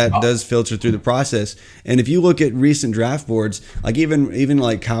think that does filter through the process. And if you look at recent draft boards, like even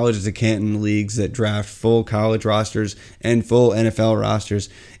like colleges of Canton leagues that draft full college rosters and full NFL rosters,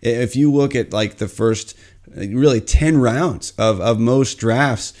 if you look at like the first really 10 rounds of most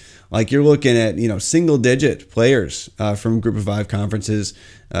drafts, like you're looking at, single digit players from group of 5 conferences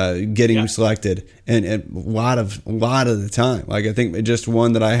getting selected, and a lot of the time. Like I think just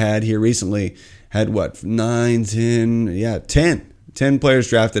one that I had here recently had 10 players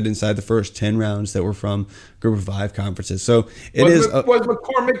drafted inside the first 10 rounds that were from group of 5 conferences. So was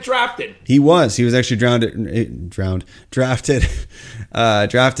McCormick drafted? He was actually drafted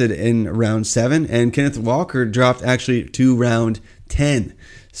in round 7, and Kenneth Walker dropped actually to round 10.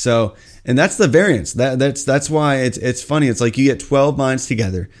 So, and that's the variance. That's why it's funny. It's like you get 12 minds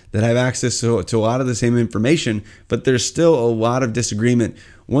together that have access to a lot of the same information, but there's still a lot of disagreement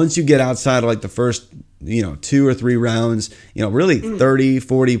once you get outside of like the first 2 or 3 rounds. Really 30,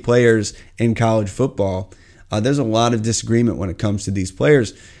 40 players in college football. There's a lot of disagreement when it comes to these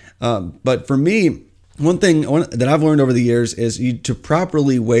players. But for me, one thing that I've learned over the years is to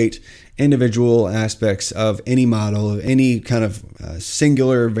properly weight individual aspects of any model, of any kind of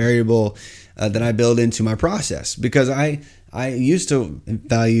singular variable that I build into my process. Because I used to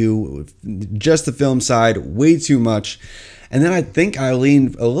value just the film side way too much. And then I think I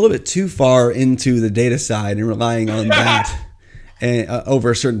leaned a little bit too far into the data side and relying on that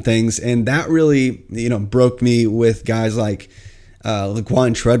over certain things. And that really, broke me with guys like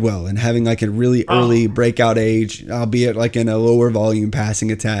Laquan Treadwell and having like a really early breakout age, albeit like in a lower volume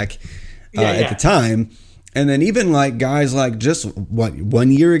passing attack at the time. And then even like guys like just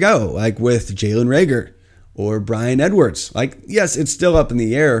 1 year ago, like with Jalen Reagor or Bryan Edwards. Like, yes, it's still up in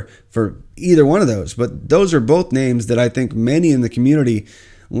the air for either one of those, but those are both names that I think many in the community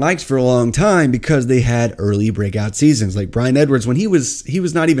liked for a long time because they had early breakout seasons. Like Bryan Edwards, when he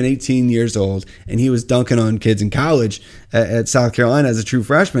was not even 18 years old and he was dunking on kids in college at South Carolina as a true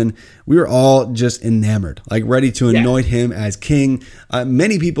freshman, we were all just enamored, like ready to anoint him as king.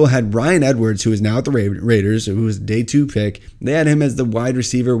 Many people had Bryan Edwards, who is now at the Raiders, who was a day 2 pick. They had him as the wide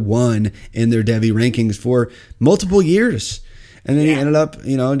receiver 1 in their Devy rankings for multiple years. And then he ended up,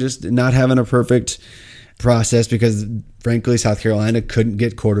 just not having a perfect process because, frankly, South Carolina couldn't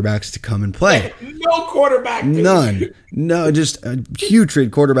get quarterbacks to come and play. No quarterback. Dude. None. No, just putrid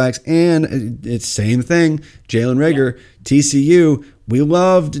quarterbacks. And it's same thing. Jalen Reagor, TCU. We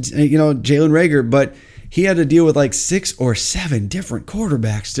loved, Jalen Reagor, but he had to deal with like 6 or 7 different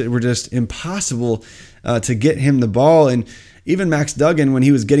quarterbacks that were just impossible to get him the ball. And even Max Duggan, when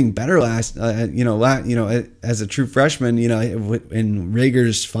he was getting better as a true freshman, in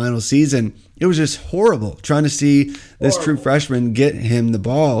Reagor's final season, it was just horrible trying to see this true freshman get him the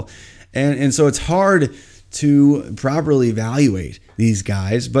ball. And so it's hard to properly evaluate these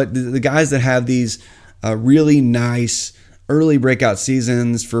guys. But the guys that have these really nice early breakout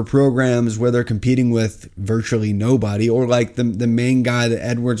seasons for programs where they're competing with virtually nobody, or like the main guy that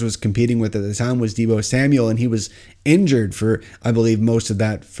Edwards was competing with at the time was Deebo Samuel, and he was injured for, I believe, most of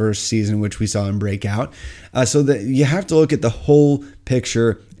that first season, which we saw him break out. So that you have to look at the whole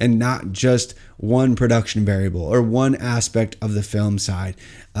picture and not just one production variable or one aspect of the film side.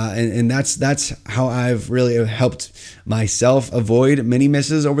 And that's how I've really helped myself avoid many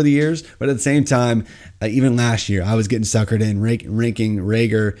misses over the years. But at the same time, even last year, I was getting suckered in ranking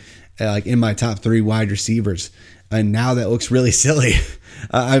Reagor like in my top 3 wide receivers. And now that looks really silly.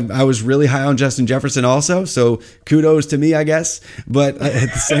 I was really high on Justin Jefferson also, so kudos to me, I guess. But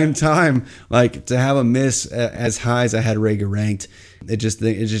at the same time, like to have a miss as high as I had Reagor ranked, it just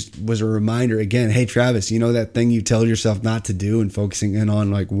was a reminder again. Hey, Travis, that thing you tell yourself not to do and focusing in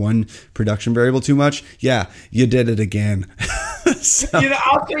on like one production variable too much? Yeah, you did it again. So.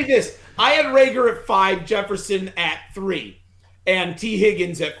 I'll say this. I had Reagor at 5, Jefferson at 3, and T.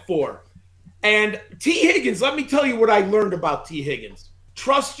 Higgins at 4. And T. Higgins, let me tell you what I learned about T. Higgins.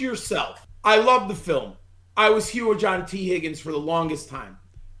 Trust yourself. I love the film. I was huge on T. Higgins for the longest time.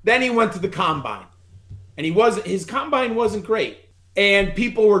 Then he went to the combine, and his combine wasn't great. And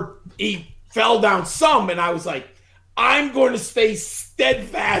he fell down some, and I was like, I'm going to stay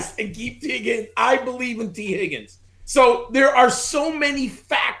steadfast and keep T. Higgins. I believe in T. Higgins. So there are so many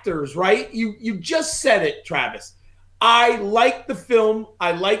factors, right? You just said it, Travis. I like the film.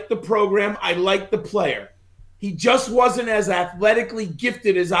 I like the program. I like the player. He just wasn't as athletically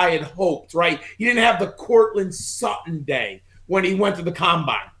gifted as I had hoped, right? He didn't have the Cortland Sutton day when he went to the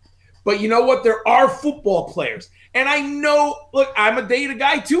combine. But you know what? There are football players. And I know, look, I'm a data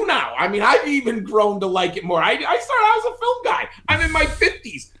guy too now. I mean, I've even grown to like it more. I started out as a film guy. I'm in my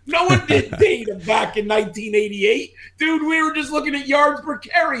 50s. No one did data back in 1988. Dude, we were just looking at yards per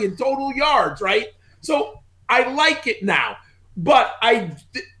carry and total yards, right? So I like it now. But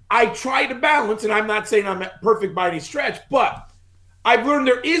I try to balance, and I'm not saying I'm perfect by any stretch, but I've learned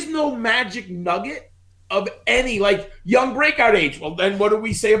there is no magic nugget of any, like, young breakout age. Well, then what do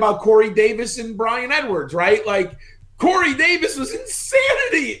we say about Corey Davis and Bryan Edwards, right? Like, Corey Davis was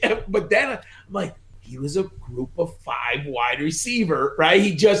insanity. But then I'm like, he was a group of 5 wide receiver, right? He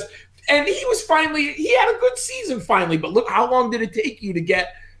had a good season finally, but look, how long did it take you to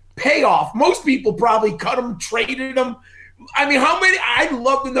get payoff? Most people probably cut him, traded him. I mean, I'd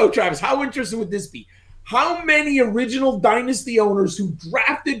love to know, Travis, how interesting would this be? How many original dynasty owners who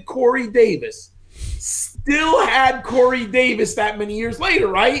drafted Corey Davis still had Corey Davis that many years later,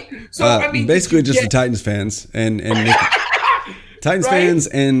 right? So I mean, basically just the Titans fans and Nick, Titans fans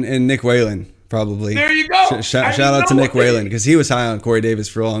and Nick Whalen probably. There you go. Shout out to Nick Whalen because he was high on Corey Davis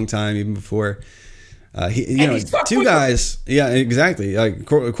for a long time, even before. Two guys. Yeah, exactly. Like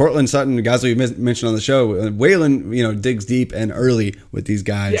Cortland Sutton, the guys we mentioned on the show. Whalen, digs deep and early with these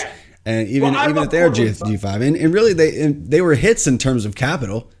guys. Yeah. And even at their G5, and really they were hits in terms of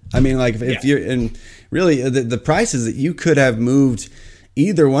capital. I mean, like if you're and really the prices that you could have moved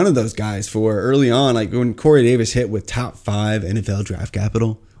either one of those guys for early on, like when Corey Davis hit with top 5 NFL draft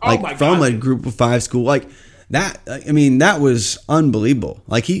capital, from a group of 5 school, like that. I mean, that was unbelievable.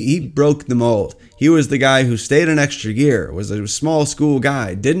 Like he broke the mold. He was the guy who stayed an extra year, was a small school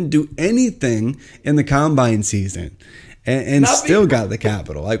guy, didn't do anything in the combine season. And still got the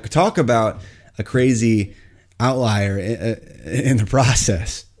capital. Like, talk about a crazy outlier in the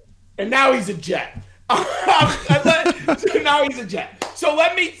process. And now he's a Jet. Now he's a Jet. So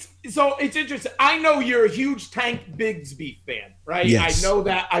let me So it's interesting. I know you're a huge Tank Bigsby fan, right? Yes. I know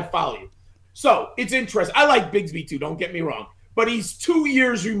that. I follow you. So it's interesting. I like Bigsby too, don't get me wrong. But he's 2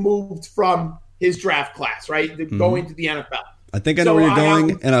 years removed from his draft class, right? Going to the NFL. I think I know where you're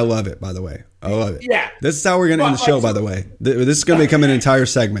going, and I love it, by the way. I love it. Yeah. This is how we're going to end the show, by the way. This is going to become an entire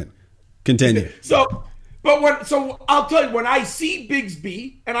segment. Continue. So I'll tell you, when I see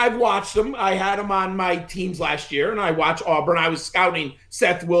Bigsby, and I've watched him, I had him on my teams last year, and I watched Auburn. I was scouting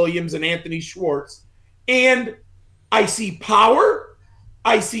Seth Williams and Anthony Schwartz. And I see power,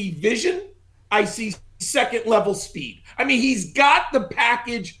 I see vision, I see second-level speed. I mean, he's got the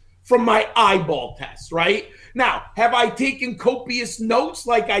package from my eyeball test, right? Now, have I taken copious notes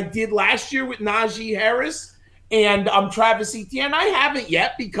like I did last year with Najee Harris and Travis Etienne? I haven't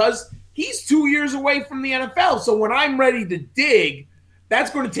yet because he's 2 years away from the NFL. So when I'm ready to dig,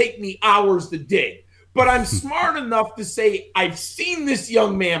 that's going to take me hours to dig. But I'm smart enough to say I've seen this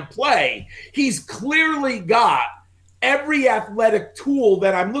young man play. He's clearly got every athletic tool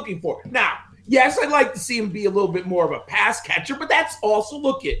that I'm looking for. Now, yes, I'd like to see him be a little bit more of a pass catcher, but that's also,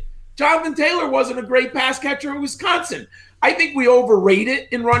 look at Jonathan Taylor wasn't a great pass catcher in Wisconsin. I think we overrate it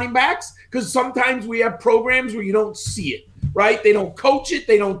in running backs because sometimes we have programs where you don't see it, right? They don't coach it.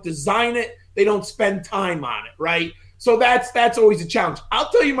 They don't design it. They don't spend time on it, right? So that's always a challenge. I'll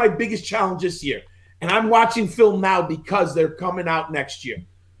tell you my biggest challenge this year, and I'm watching film now because they're coming out next year.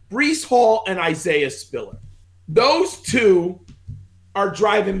 Breece Hall and Isaiah Spiller. Those two are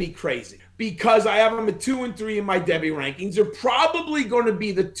driving me crazy because I have them at 2 and 3 in my Debbie rankings. They're probably going to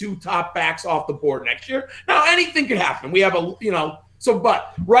be the two top backs off the board next year. Now, anything could happen. We have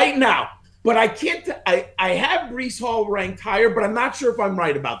but right now, but I can't, I have Breece Hall ranked higher, but I'm not sure if I'm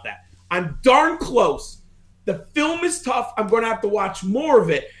right about that. I'm darn close. The film is tough. I'm going to have to watch more of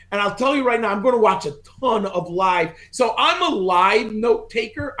it. And I'll tell you right now, I'm going to watch a ton of live. So I'm a live note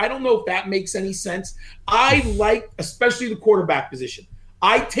taker. I don't know if that makes any sense. I like, especially the quarterback position.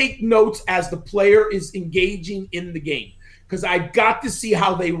 I take notes as the player is engaging in the game because I've got to see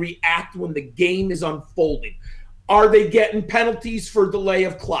how they react when the game is unfolding. Are they getting penalties for delay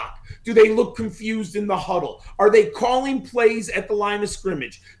of clock? Do they look confused in the huddle? Are they calling plays at the line of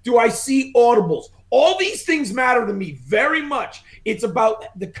scrimmage? Do I see audibles? All these things matter to me very much. It's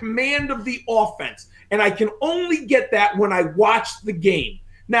about the command of the offense, and I can only get that when I watch the game.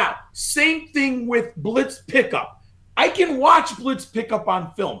 Now, same thing with blitz pickup. I can watch blitz pickup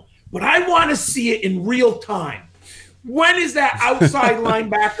on film, but I want to see it in real time. When is that outside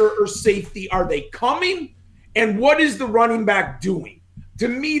linebacker or safety? Are they coming? And what is the running back doing? To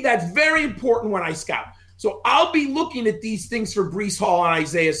me, that's very important when I scout. So I'll be looking at these things for Breece Hall and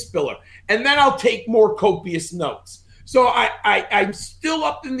Isaiah Spiller, and then I'll take more copious notes. So I'm still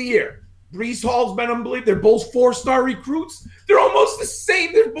up in the air. Breece Hall's been unbelievable. They're both 4-star recruits. They're almost the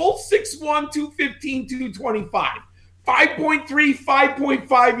same. They're both 6'1", 215, 225. 5.3,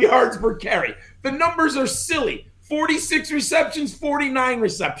 5.5 yards per carry. The numbers are silly. 46 receptions, 49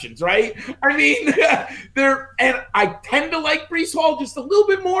 receptions, right? I mean, and I tend to like Breece Hall just a little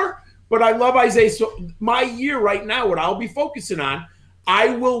bit more, but I love Isaiah. So my year right now, what I'll be focusing on, I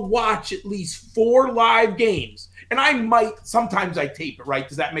will watch at least 4 live games. And I might, sometimes I tape it, right?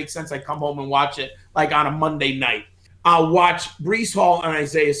 Does that make sense? I come home and watch it like on a Monday night. I'll watch Breece Hall and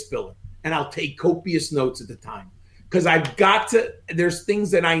Isaiah Spiller, and I'll take copious notes at the time. Because I've got to, there's things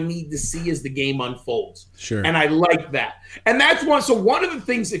that I need to see as the game unfolds. Sure. And I like that. And that's one. So one of the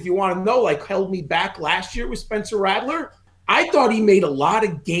things, if you want to know, like held me back last year with Spencer Rattler, I thought he made a lot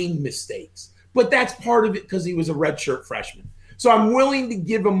of game mistakes. But that's part of it because he was a redshirt freshman. So I'm willing to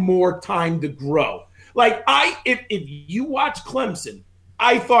give him more time to grow. Like if you watch Clemson,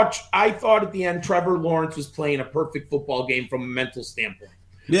 I thought at the end Trevor Lawrence was playing a perfect football game from a mental standpoint.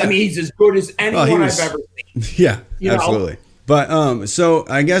 Yeah. I mean, he's as good as anyone I've ever seen. Yeah, absolutely. But so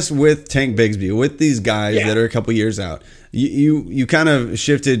I guess with Tank Bigsby, with these guys that are a couple years out, you kind of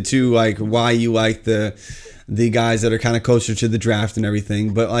shifted to like why you like the guys that are kind of closer to the draft and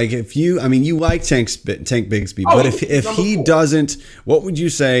everything. But like you like Tank Bigsby, but if he doesn't, what would you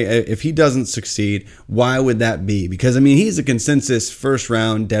say if he doesn't succeed? Why would that be? Because I mean, he's a consensus first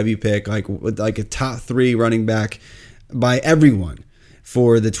round debut pick, like a top 3 running back by everyone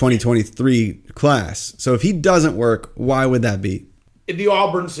for the 2023 class. So if he doesn't work, why would that be? The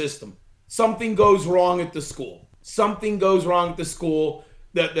Auburn system. Something goes wrong at the school. Something goes wrong at the school.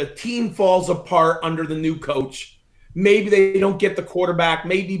 The team falls apart under the new coach. Maybe they don't get the quarterback.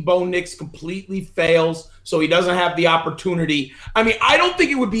 Maybe Bo Nix completely fails, so he doesn't have the opportunity. I mean, I don't think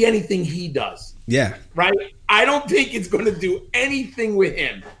it would be anything he does. Yeah. Right? I don't think it's going to do anything with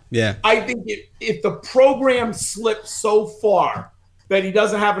him. Yeah. I think if the program slips so far that he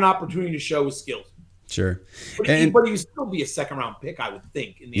doesn't have an opportunity to show his skills. Sure. But he would still be a second-round pick, I would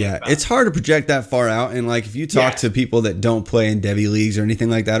think, in the NFL. It's hard to project that far out. And, like, if you talk to people that don't play in Devy leagues or anything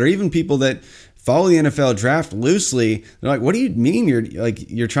like that, or even people that follow the NFL draft loosely, they're like, what do you mean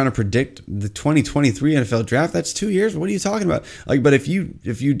you're trying to predict the 2023 NFL draft? That's 2 years. What are you talking about? Like, but if you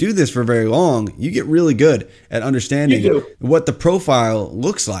do this for very long, you get really good at understanding what the profile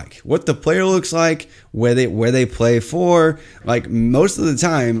looks like, what the player looks like, where they play for. Like, most of the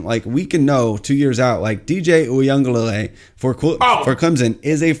time, like, we can know 2 years out, like, DJ Uiagalelei for Clemson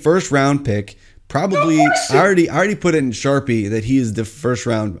is a first round pick. Probably, I already put it in Sharpie that he is the first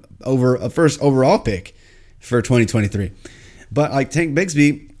overall pick for 2023. But like Tank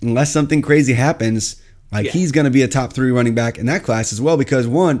Bigsby, unless something crazy happens, he's going to be a top 3 running back in that class as well. Because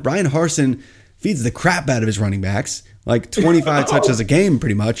one, Brian Harsin feeds the crap out of his running backs, like 25 touches a game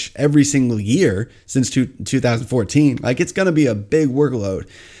pretty much every single year since 2014. Like, it's going to be a big workload.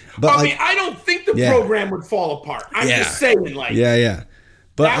 But I mean, I don't think the program would fall apart. I'm just saying, like,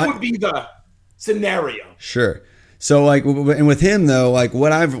 but that would be the scenario. Sure. So, like, and with him though, like,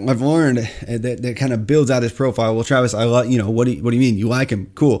 what I've learned that kind of builds out his profile. Well, Travis, I love, what do you mean? You like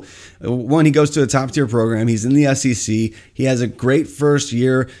him? Cool. One, he goes to a top tier program. He's in the SEC. He has a great first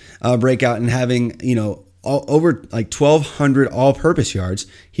year breakout and having, over like 1,200 all-purpose yards.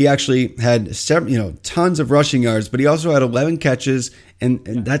 He actually had tons of rushing yards, but he also had 11 catches, and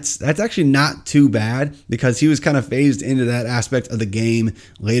that's actually not too bad because he was kind of phased into that aspect of the game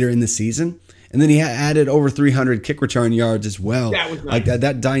later in the season. And then he added over 300 kick return yards as well. That was nice. Like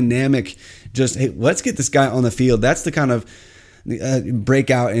that dynamic, just, hey, let's get this guy on the field. That's the kind of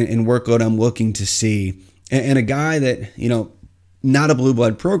breakout and workload I'm looking to see. And a guy that, not a blue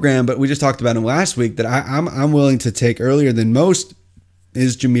blood program, but we just talked about him last week, that I'm willing to take earlier than most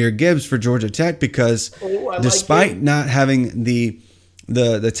is Jahmyr Gibbs for Georgia Tech, because despite not having the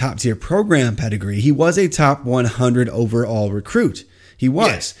top tier program pedigree, he was a top 100 overall recruit. He was.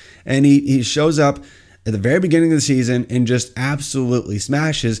 Yes. And he shows up at the very beginning of the season and just absolutely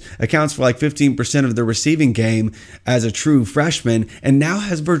smashes, accounts for like 15% of the receiving game as a true freshman, and now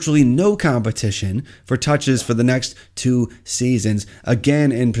has virtually no competition for touches for the next 2 seasons,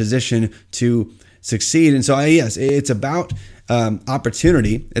 again in position to succeed. And so, yes, it's about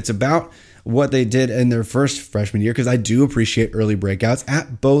opportunity. It's about what they did in their first freshman year, because I do appreciate early breakouts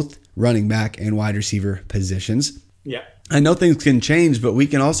at both running back and wide receiver positions. Yeah. I know things can change, but we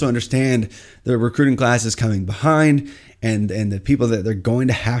can also understand the recruiting class is coming behind and the people that they're going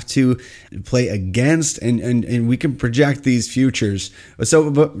to have to play against, and we can project these futures. So,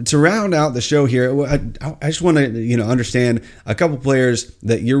 but to round out the show here, I just want to understand a couple players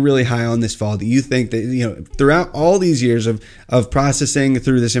that you're really high on this fall, that you think that throughout all these years of processing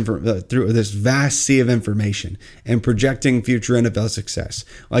through this vast sea of information and projecting future NFL success,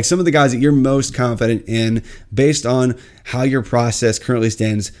 like some of the guys that you're most confident in based on how your process currently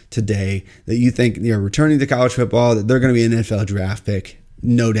stands today, that you think returning to college football, that they're going to be an NFL draft pick,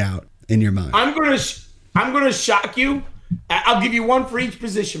 no doubt in your mind. I'm going to shock you. I'll give you one for each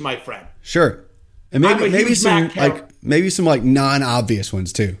position, my friend. Sure. And maybe some like non-obvious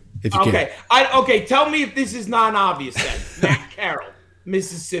ones too, if you can. Okay, tell me if this is non-obvious then. Matt Carroll,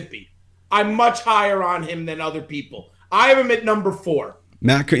 Mississippi. I'm much higher on him than other people. I have him at number 4.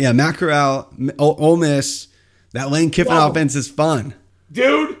 Matt Corral, Ole Miss. That Lane Kiffin offense is fun.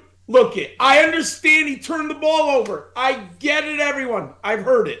 Dude, look it. I understand he turned the ball over. I get it, everyone. I've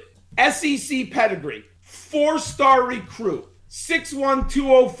heard it. SEC pedigree. 4-star recruit. 6'1",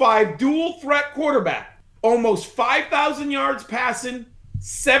 205, dual threat quarterback. Almost 5,000 yards passing,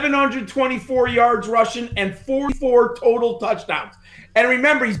 724 yards rushing, and 44 total touchdowns. And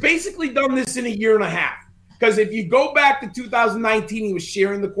remember, he's basically done this in a year and a half. Because if you go back to 2019, he was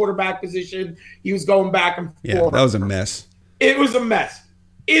sharing the quarterback position. He was going back and forth. Yeah, that was a mess. It was a mess.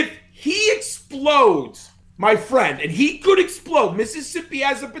 If he explodes, my friend, and he could explode, Mississippi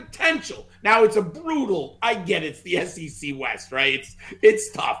has a potential. Now, it's a brutal, I get it's the SEC West, right?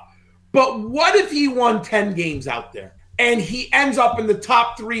 It's tough. But what if he won 10 games out there and he ends up in the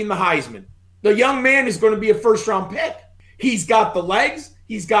top 3 in the Heisman? The young man is going to be a first-round pick. He's got the legs.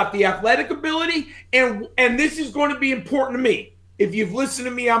 He's got the athletic ability, and this is going to be important to me. If you've listened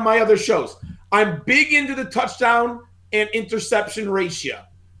to me on my other shows, I'm big into the touchdown and interception ratio,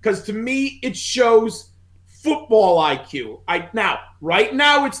 because to me, it shows football IQ. Right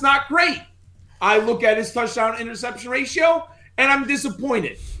now, it's not great. I look at his touchdown interception ratio, and I'm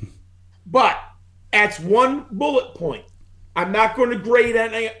disappointed. But that's one bullet point. I'm not going to grade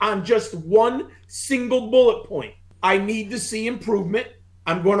on just one single bullet point. I need to see improvement.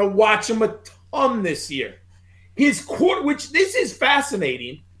 I'm going to watch him a ton this year. his quarter, which this is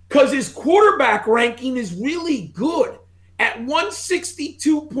fascinating because his quarterback ranking is really good at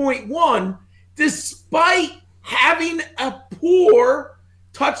 162.1, despite having a poor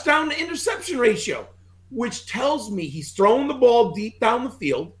touchdown to interception ratio, which tells me he's throwing the ball deep down the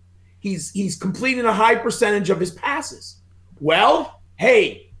field. He's completing a high percentage of his passes. Well,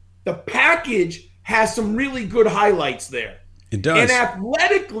 hey, the package has some really good highlights there. It does. And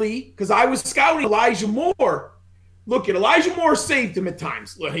athletically, because I was scouting Elijah Moore. Look, Elijah Moore saved him at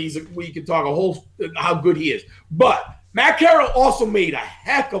times. We could talk how good he is. But Matt Carroll also made a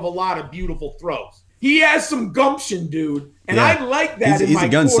heck of a lot of beautiful throws. He has some gumption, dude. And I like that he's a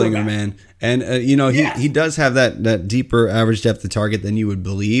gunslinger, man. And, he does have that deeper average depth of target than you would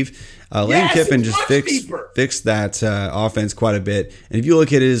believe. Lane Kiffin just fixed that offense quite a bit. And if you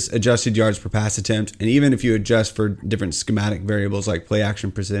look at his adjusted yards per pass attempt, and even if you adjust for different schematic variables like play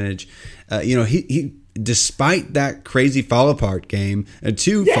action percentage, he despite that crazy fall apart game,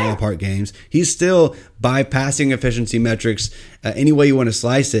 fall apart games, he's still, by passing efficiency metrics, any way you want to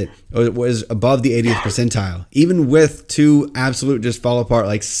slice it, was above the 80th percentile. Even with two absolute just fall apart,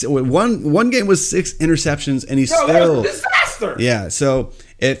 like one game was 6 interceptions, and he's still that was a disaster. Yeah, so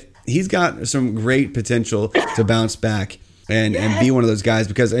if he's got some great potential to bounce back and be one of those guys,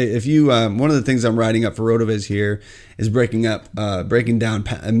 because if you one of the things I'm writing up for RotoViz here is breaking down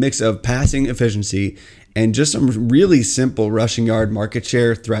a mix of passing efficiency and just some really simple rushing yard market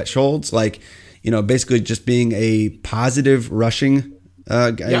share thresholds, like basically just being a positive rushing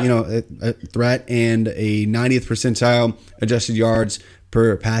a threat and a 90th percentile adjusted yards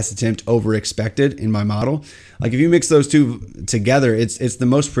per pass attempt over expected in my model. Like if you mix those two together, it's the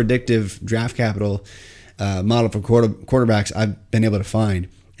most predictive draft capital model for quarterbacks I've been able to find.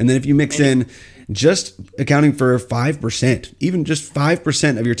 And then if you mix in just accounting for 5%, even just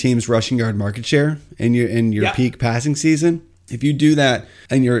 5% of your team's rushing yard market share in your peak passing season, if you do that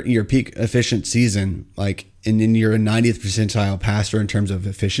in your peak efficient season, like and then you're a 90th percentile passer in terms of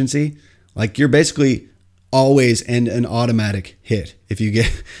efficiency, like you're basically always an automatic hit if you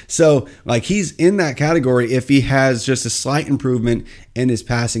get so like he's in that category if he has just a slight improvement in his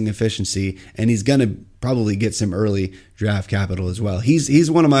passing efficiency, and he's gonna probably get some early draft capital as well. He's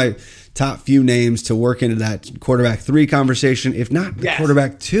one of my top few names to work into that quarterback 3 conversation, if not the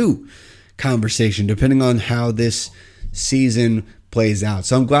quarterback 2 conversation, depending on how this season plays out.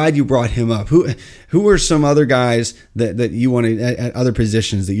 So I'm glad you brought him up. Who are some other guys that you want to at other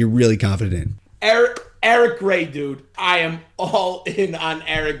positions that you're really confident in? Eric Gray, dude. I am all in on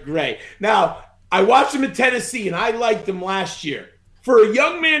Eric Gray. Now, I watched him in Tennessee, and I liked him last year. For a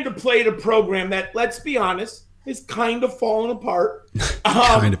young man to play at a program that, let's be honest, is kind of falling apart.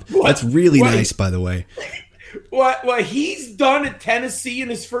 Kind of. That's really nice, by the way. What he's done at Tennessee in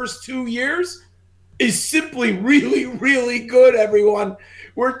his first 2 years is simply really, really good, everyone.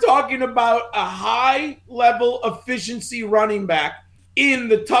 We're talking about a high-level efficiency running back in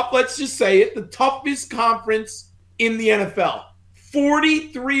the let's just say it, the toughest conference in the NFL.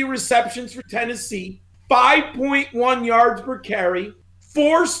 43 receptions for Tennessee, 5.1 yards per carry,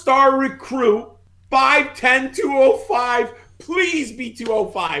 4-star recruit, 5'10", 205. Please be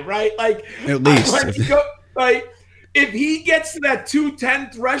 205, right? Like, at least. If he gets to that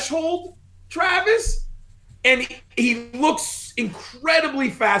 210 threshold, Travis, and he looks incredibly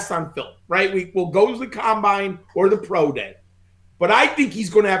fast on film, right? We'll go to the combine or the pro day. But I think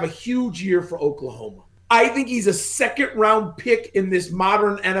he's going to have a huge year for Oklahoma. I think he's a second-round pick in this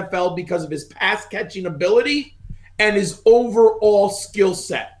modern NFL because of his pass-catching ability and his overall skill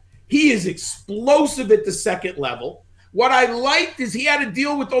set. He is explosive at the second level. What I liked is he had to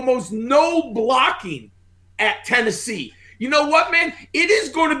deal with almost no blocking at Tennessee. You know what, man? It is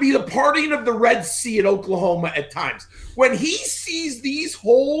going to be the parting of the Red Sea at Oklahoma at times. When he sees these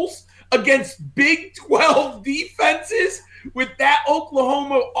holes against Big 12 defenses with that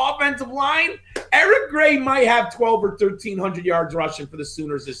Oklahoma offensive line, Eric Gray might have 12 or 1,300 yards rushing for the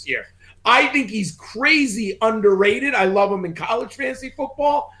Sooners this year. I think he's crazy underrated. I love him in college fantasy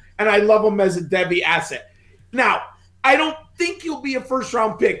football, and I love him as a Devy asset. Now, I don't think he'll be a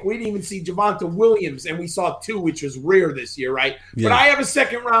first-round pick. We didn't even see Javonte Williams, and we saw 2, which was rare this year, right? Yeah. But I have a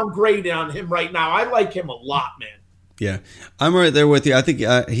second-round grade on him right now. I like him a lot, man. Yeah, I'm right there with you. I think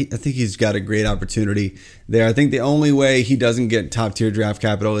he's got a great opportunity there. I think the only way he doesn't get top tier draft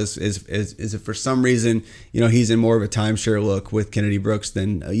capital is if for some reason he's in more of a timeshare look with Kennedy Brooks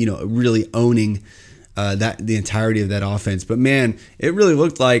than really owning the entirety of that offense. But man, it really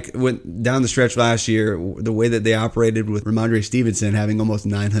looked like down the stretch last year, the way that they operated with Ramondre Stevenson having almost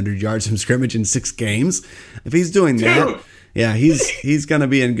 900 yards from scrimmage in 6 games. If he's doing that, yeah, he's going to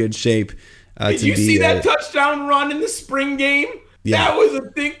be in good shape. Did you see that touchdown run in the spring game? Yeah. That was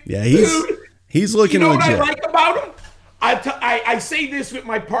a thing. Yeah, he's looking legit. You know what I like about him? I say this with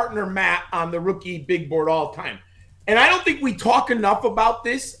my partner Matt on the Rookie Big Board all the time. And I don't think we talk enough about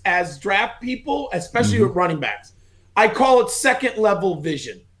this as draft people, especially with running backs. I call it second level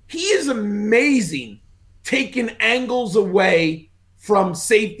vision. He is amazing taking angles away from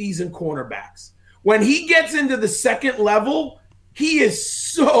safeties and cornerbacks. When he gets into the second level, he is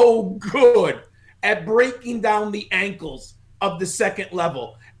so good at breaking down the ankles of the second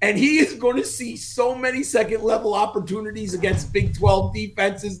level. And he is going to see so many second level opportunities against Big 12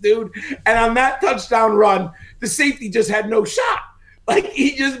 defenses, dude. And on that touchdown run, the safety just had no shot. Like,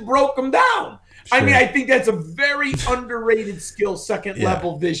 he just broke them down. Sure. I mean, I think that's a very underrated skill, second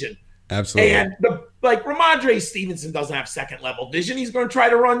level vision. Absolutely. And Ramondre Stevenson doesn't have second level vision. He's going to try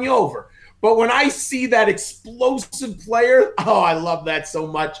to run you over. But when I see that explosive player, I love that so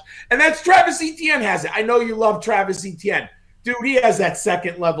much. And that's Travis Etienne has it. I know you love Travis Etienne. Dude, he has that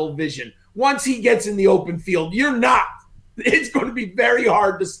second level vision. Once he gets in the open field, it's going to be very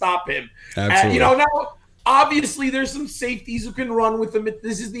hard to stop him. Absolutely. Now, obviously there's some safeties who can run with him.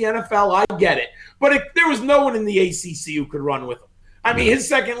 This is the NFL. I get it. But there was no one in the ACC who could run with him. I mean, his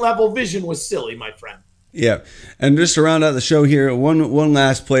second level vision was silly, my friend. Yeah. And just to round out the show here, one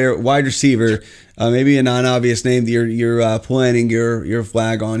last player, wide receiver, maybe a non-obvious name that you're planting your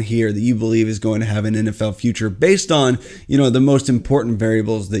flag on here that you believe is going to have an NFL future based on, the most important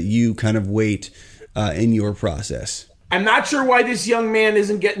variables that you kind of weight in your process. I'm not sure why this young man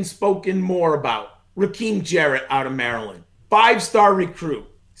isn't getting spoken more about. Raheem Jarrett out of Maryland. 5-star recruit.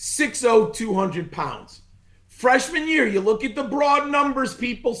 6'0", 200 pounds. Freshman year, you look at the broad numbers,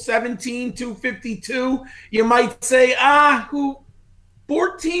 people, 17, 252. You might say,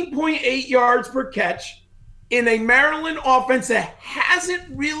 14.8 yards per catch in a Maryland offense that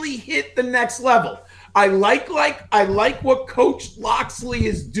hasn't really hit the next level. I like what Coach Locksley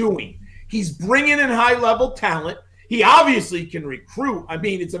is doing. He's bringing in high-level talent. He obviously can recruit. I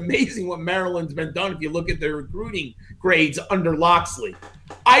mean, it's amazing what Maryland's been done if you look at their recruiting grades under Locksley.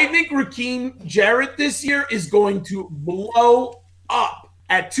 I think Raheem Jarrett this year is going to blow up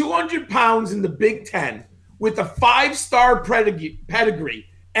at 200 pounds in the Big Ten with a 5-star pedigree,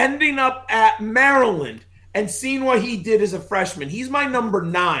 ending up at Maryland and seeing what he did as a freshman. He's my number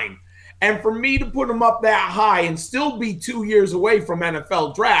 9. And for me to put him up that high and still be 2 years away from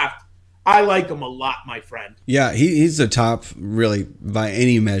NFL draft, I like him a lot, my friend. Yeah, he's a top, really, by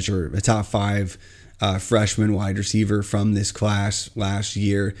any measure, a top 5 freshman wide receiver from this class last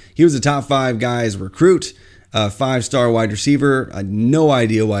year. He was a top 5 guy as a recruit, 5-star wide receiver. No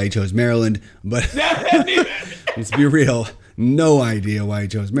idea why he chose Maryland, but let's be real. No idea why he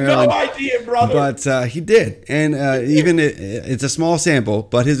chose Maryland. No idea, brother. But he did. And even it's a small sample,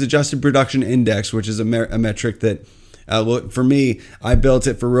 but his adjusted production index, which is a metric that for me, I built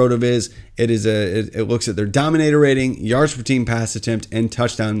it for RotoViz. It looks at their dominator rating, yards per team pass attempt, and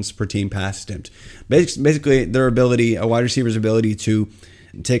touchdowns per team pass attempt. Basically, their ability, a wide receiver's ability to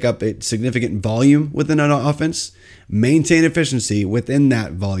take up a significant volume within an offense, maintain efficiency within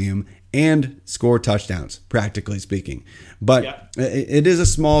that volume, and score touchdowns, practically speaking. But it is a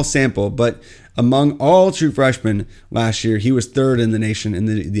small sample, but among all true freshmen last year, he was 3rd in the nation in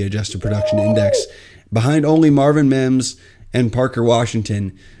the adjusted production index, behind only Marvin Mims and Parker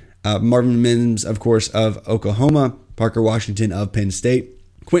Washington. Marvin Mims, of course, of Oklahoma, Parker Washington of Penn State.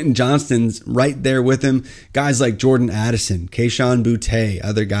 Quentin Johnston's right there with him. Guys like Jordan Addison, Kayshon Boutte,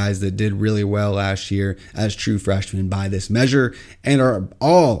 other guys that did really well last year as true freshmen by this measure, and are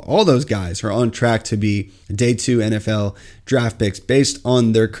all those guys are on track to be day 2 NFL draft picks based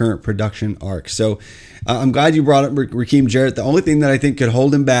on their current production arc. So I'm glad you brought up Raheem Jarrett. The only thing that I think could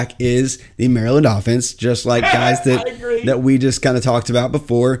hold him back is the Maryland offense, just like guys that we just kind of talked about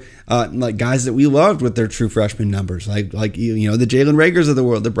before, like guys that we loved with their true freshman numbers, like the Jalen Ragers of the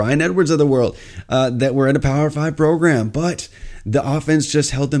world, the Brian Edwards of the world, that were in a Power 5 program, but the offense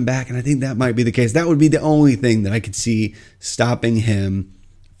just held them back, and I think that might be the case. That would be the only thing that I could see stopping him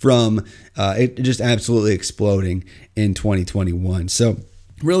from it just absolutely exploding in 2021. So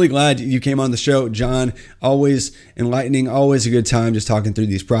really glad you came on the show, John. Always enlightening, always a good time just talking through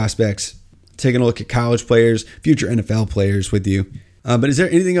these prospects, taking a look at college players, future NFL players with you. But is there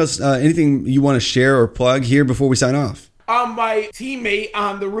anything else, anything you want to share or plug here before we sign off? My teammate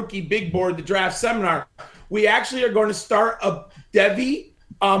on the Rookie Big Board, the draft seminar, we actually are going to start a Devy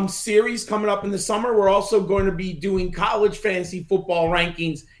series coming up in the summer. We're also going to be doing college fantasy football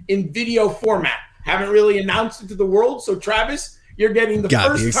rankings in video format. Haven't really announced it to the world, so Travis, you're getting the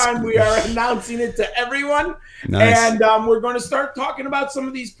first time we are announcing it to everyone. Nice. And we're going to start talking about some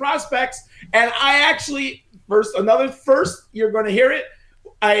of these prospects And I actually, first, you're going to hear it.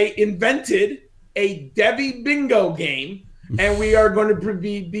 I invented a Devi Bingo game, and we are going to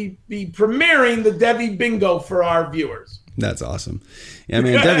be premiering the Devi Bingo for our viewers. That's awesome. Yeah,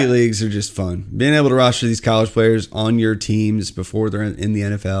 man, Devi Leagues are just fun. Being able to roster these college players on your teams before they're in the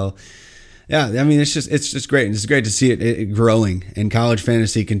NFL. Yeah, I mean, it's just great. It's great to see it growing and college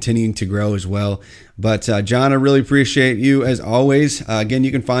fantasy continuing to grow as well. But, John, I really appreciate you as always. Again,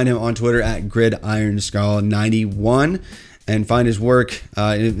 you can find him on Twitter at GridironSkull91. And find his work.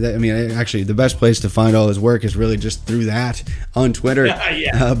 Actually, the best place to find all his work is really just through that on Twitter.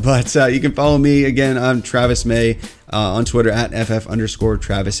 But you can follow me again. I'm Travis May on Twitter at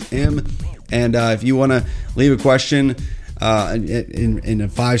 @FF_TravisM. And if you want to leave a question in a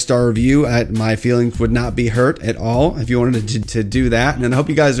 5-star review, my feelings would not be hurt at all if you wanted to do that. And I hope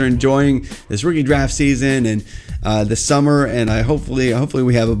you guys are enjoying this rookie draft season and the summer. And hopefully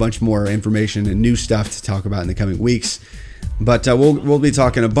we have a bunch more information and new stuff to talk about in the coming weeks. But we'll be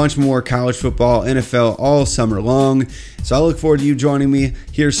talking a bunch more college football, NFL all summer long. So I look forward to you joining me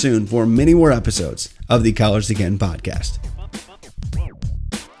here soon for many more episodes of the College Again podcast.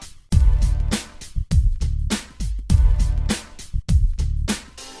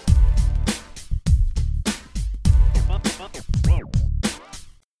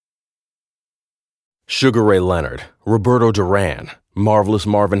 Sugar Ray Leonard, Roberto Duran, Marvelous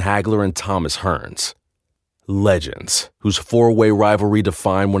Marvin Hagler, and Thomas Hearns. Legends, whose four-way rivalry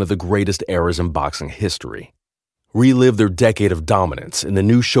defined one of the greatest eras in boxing history. Relive their decade of dominance in the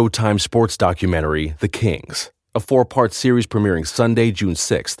new Showtime sports documentary, The Kings, a 4-part series premiering Sunday, June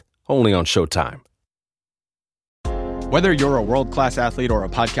 6th, only on Showtime. Whether you're a world-class athlete or a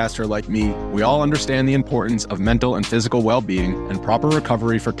podcaster like me, we all understand the importance of mental and physical well-being and proper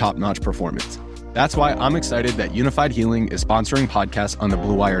recovery for top-notch performance. That's why I'm excited that Unified Healing is sponsoring podcasts on the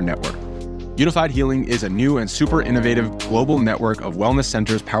Blue Wire Network. Unified Healing is a new and super innovative global network of wellness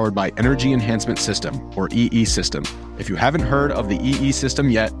centers powered by Energy Enhancement System, or EE System. If you haven't heard of the EE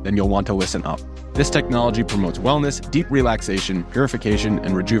System yet, then you'll want to listen up. This technology promotes wellness, deep relaxation, purification,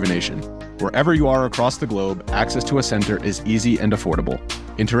 and rejuvenation. Wherever you are across the globe, access to a center is easy and affordable.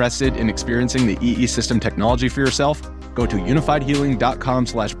 Interested in experiencing the EE System technology for yourself? Go to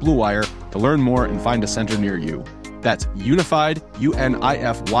unifiedhealing.com/bluewire to learn more and find a center near you. That's unified,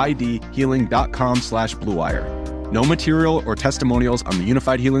 UNIFYD, healing.com/bluewire. No material or testimonials on the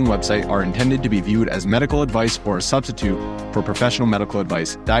Unified Healing website are intended to be viewed as medical advice or a substitute for professional medical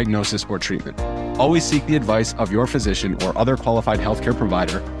advice, diagnosis, or treatment. Always seek the advice of your physician or other qualified healthcare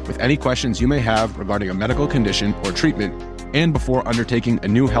provider with any questions you may have regarding a medical condition or treatment and before undertaking a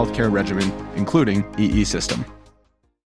new healthcare regimen, including EE System.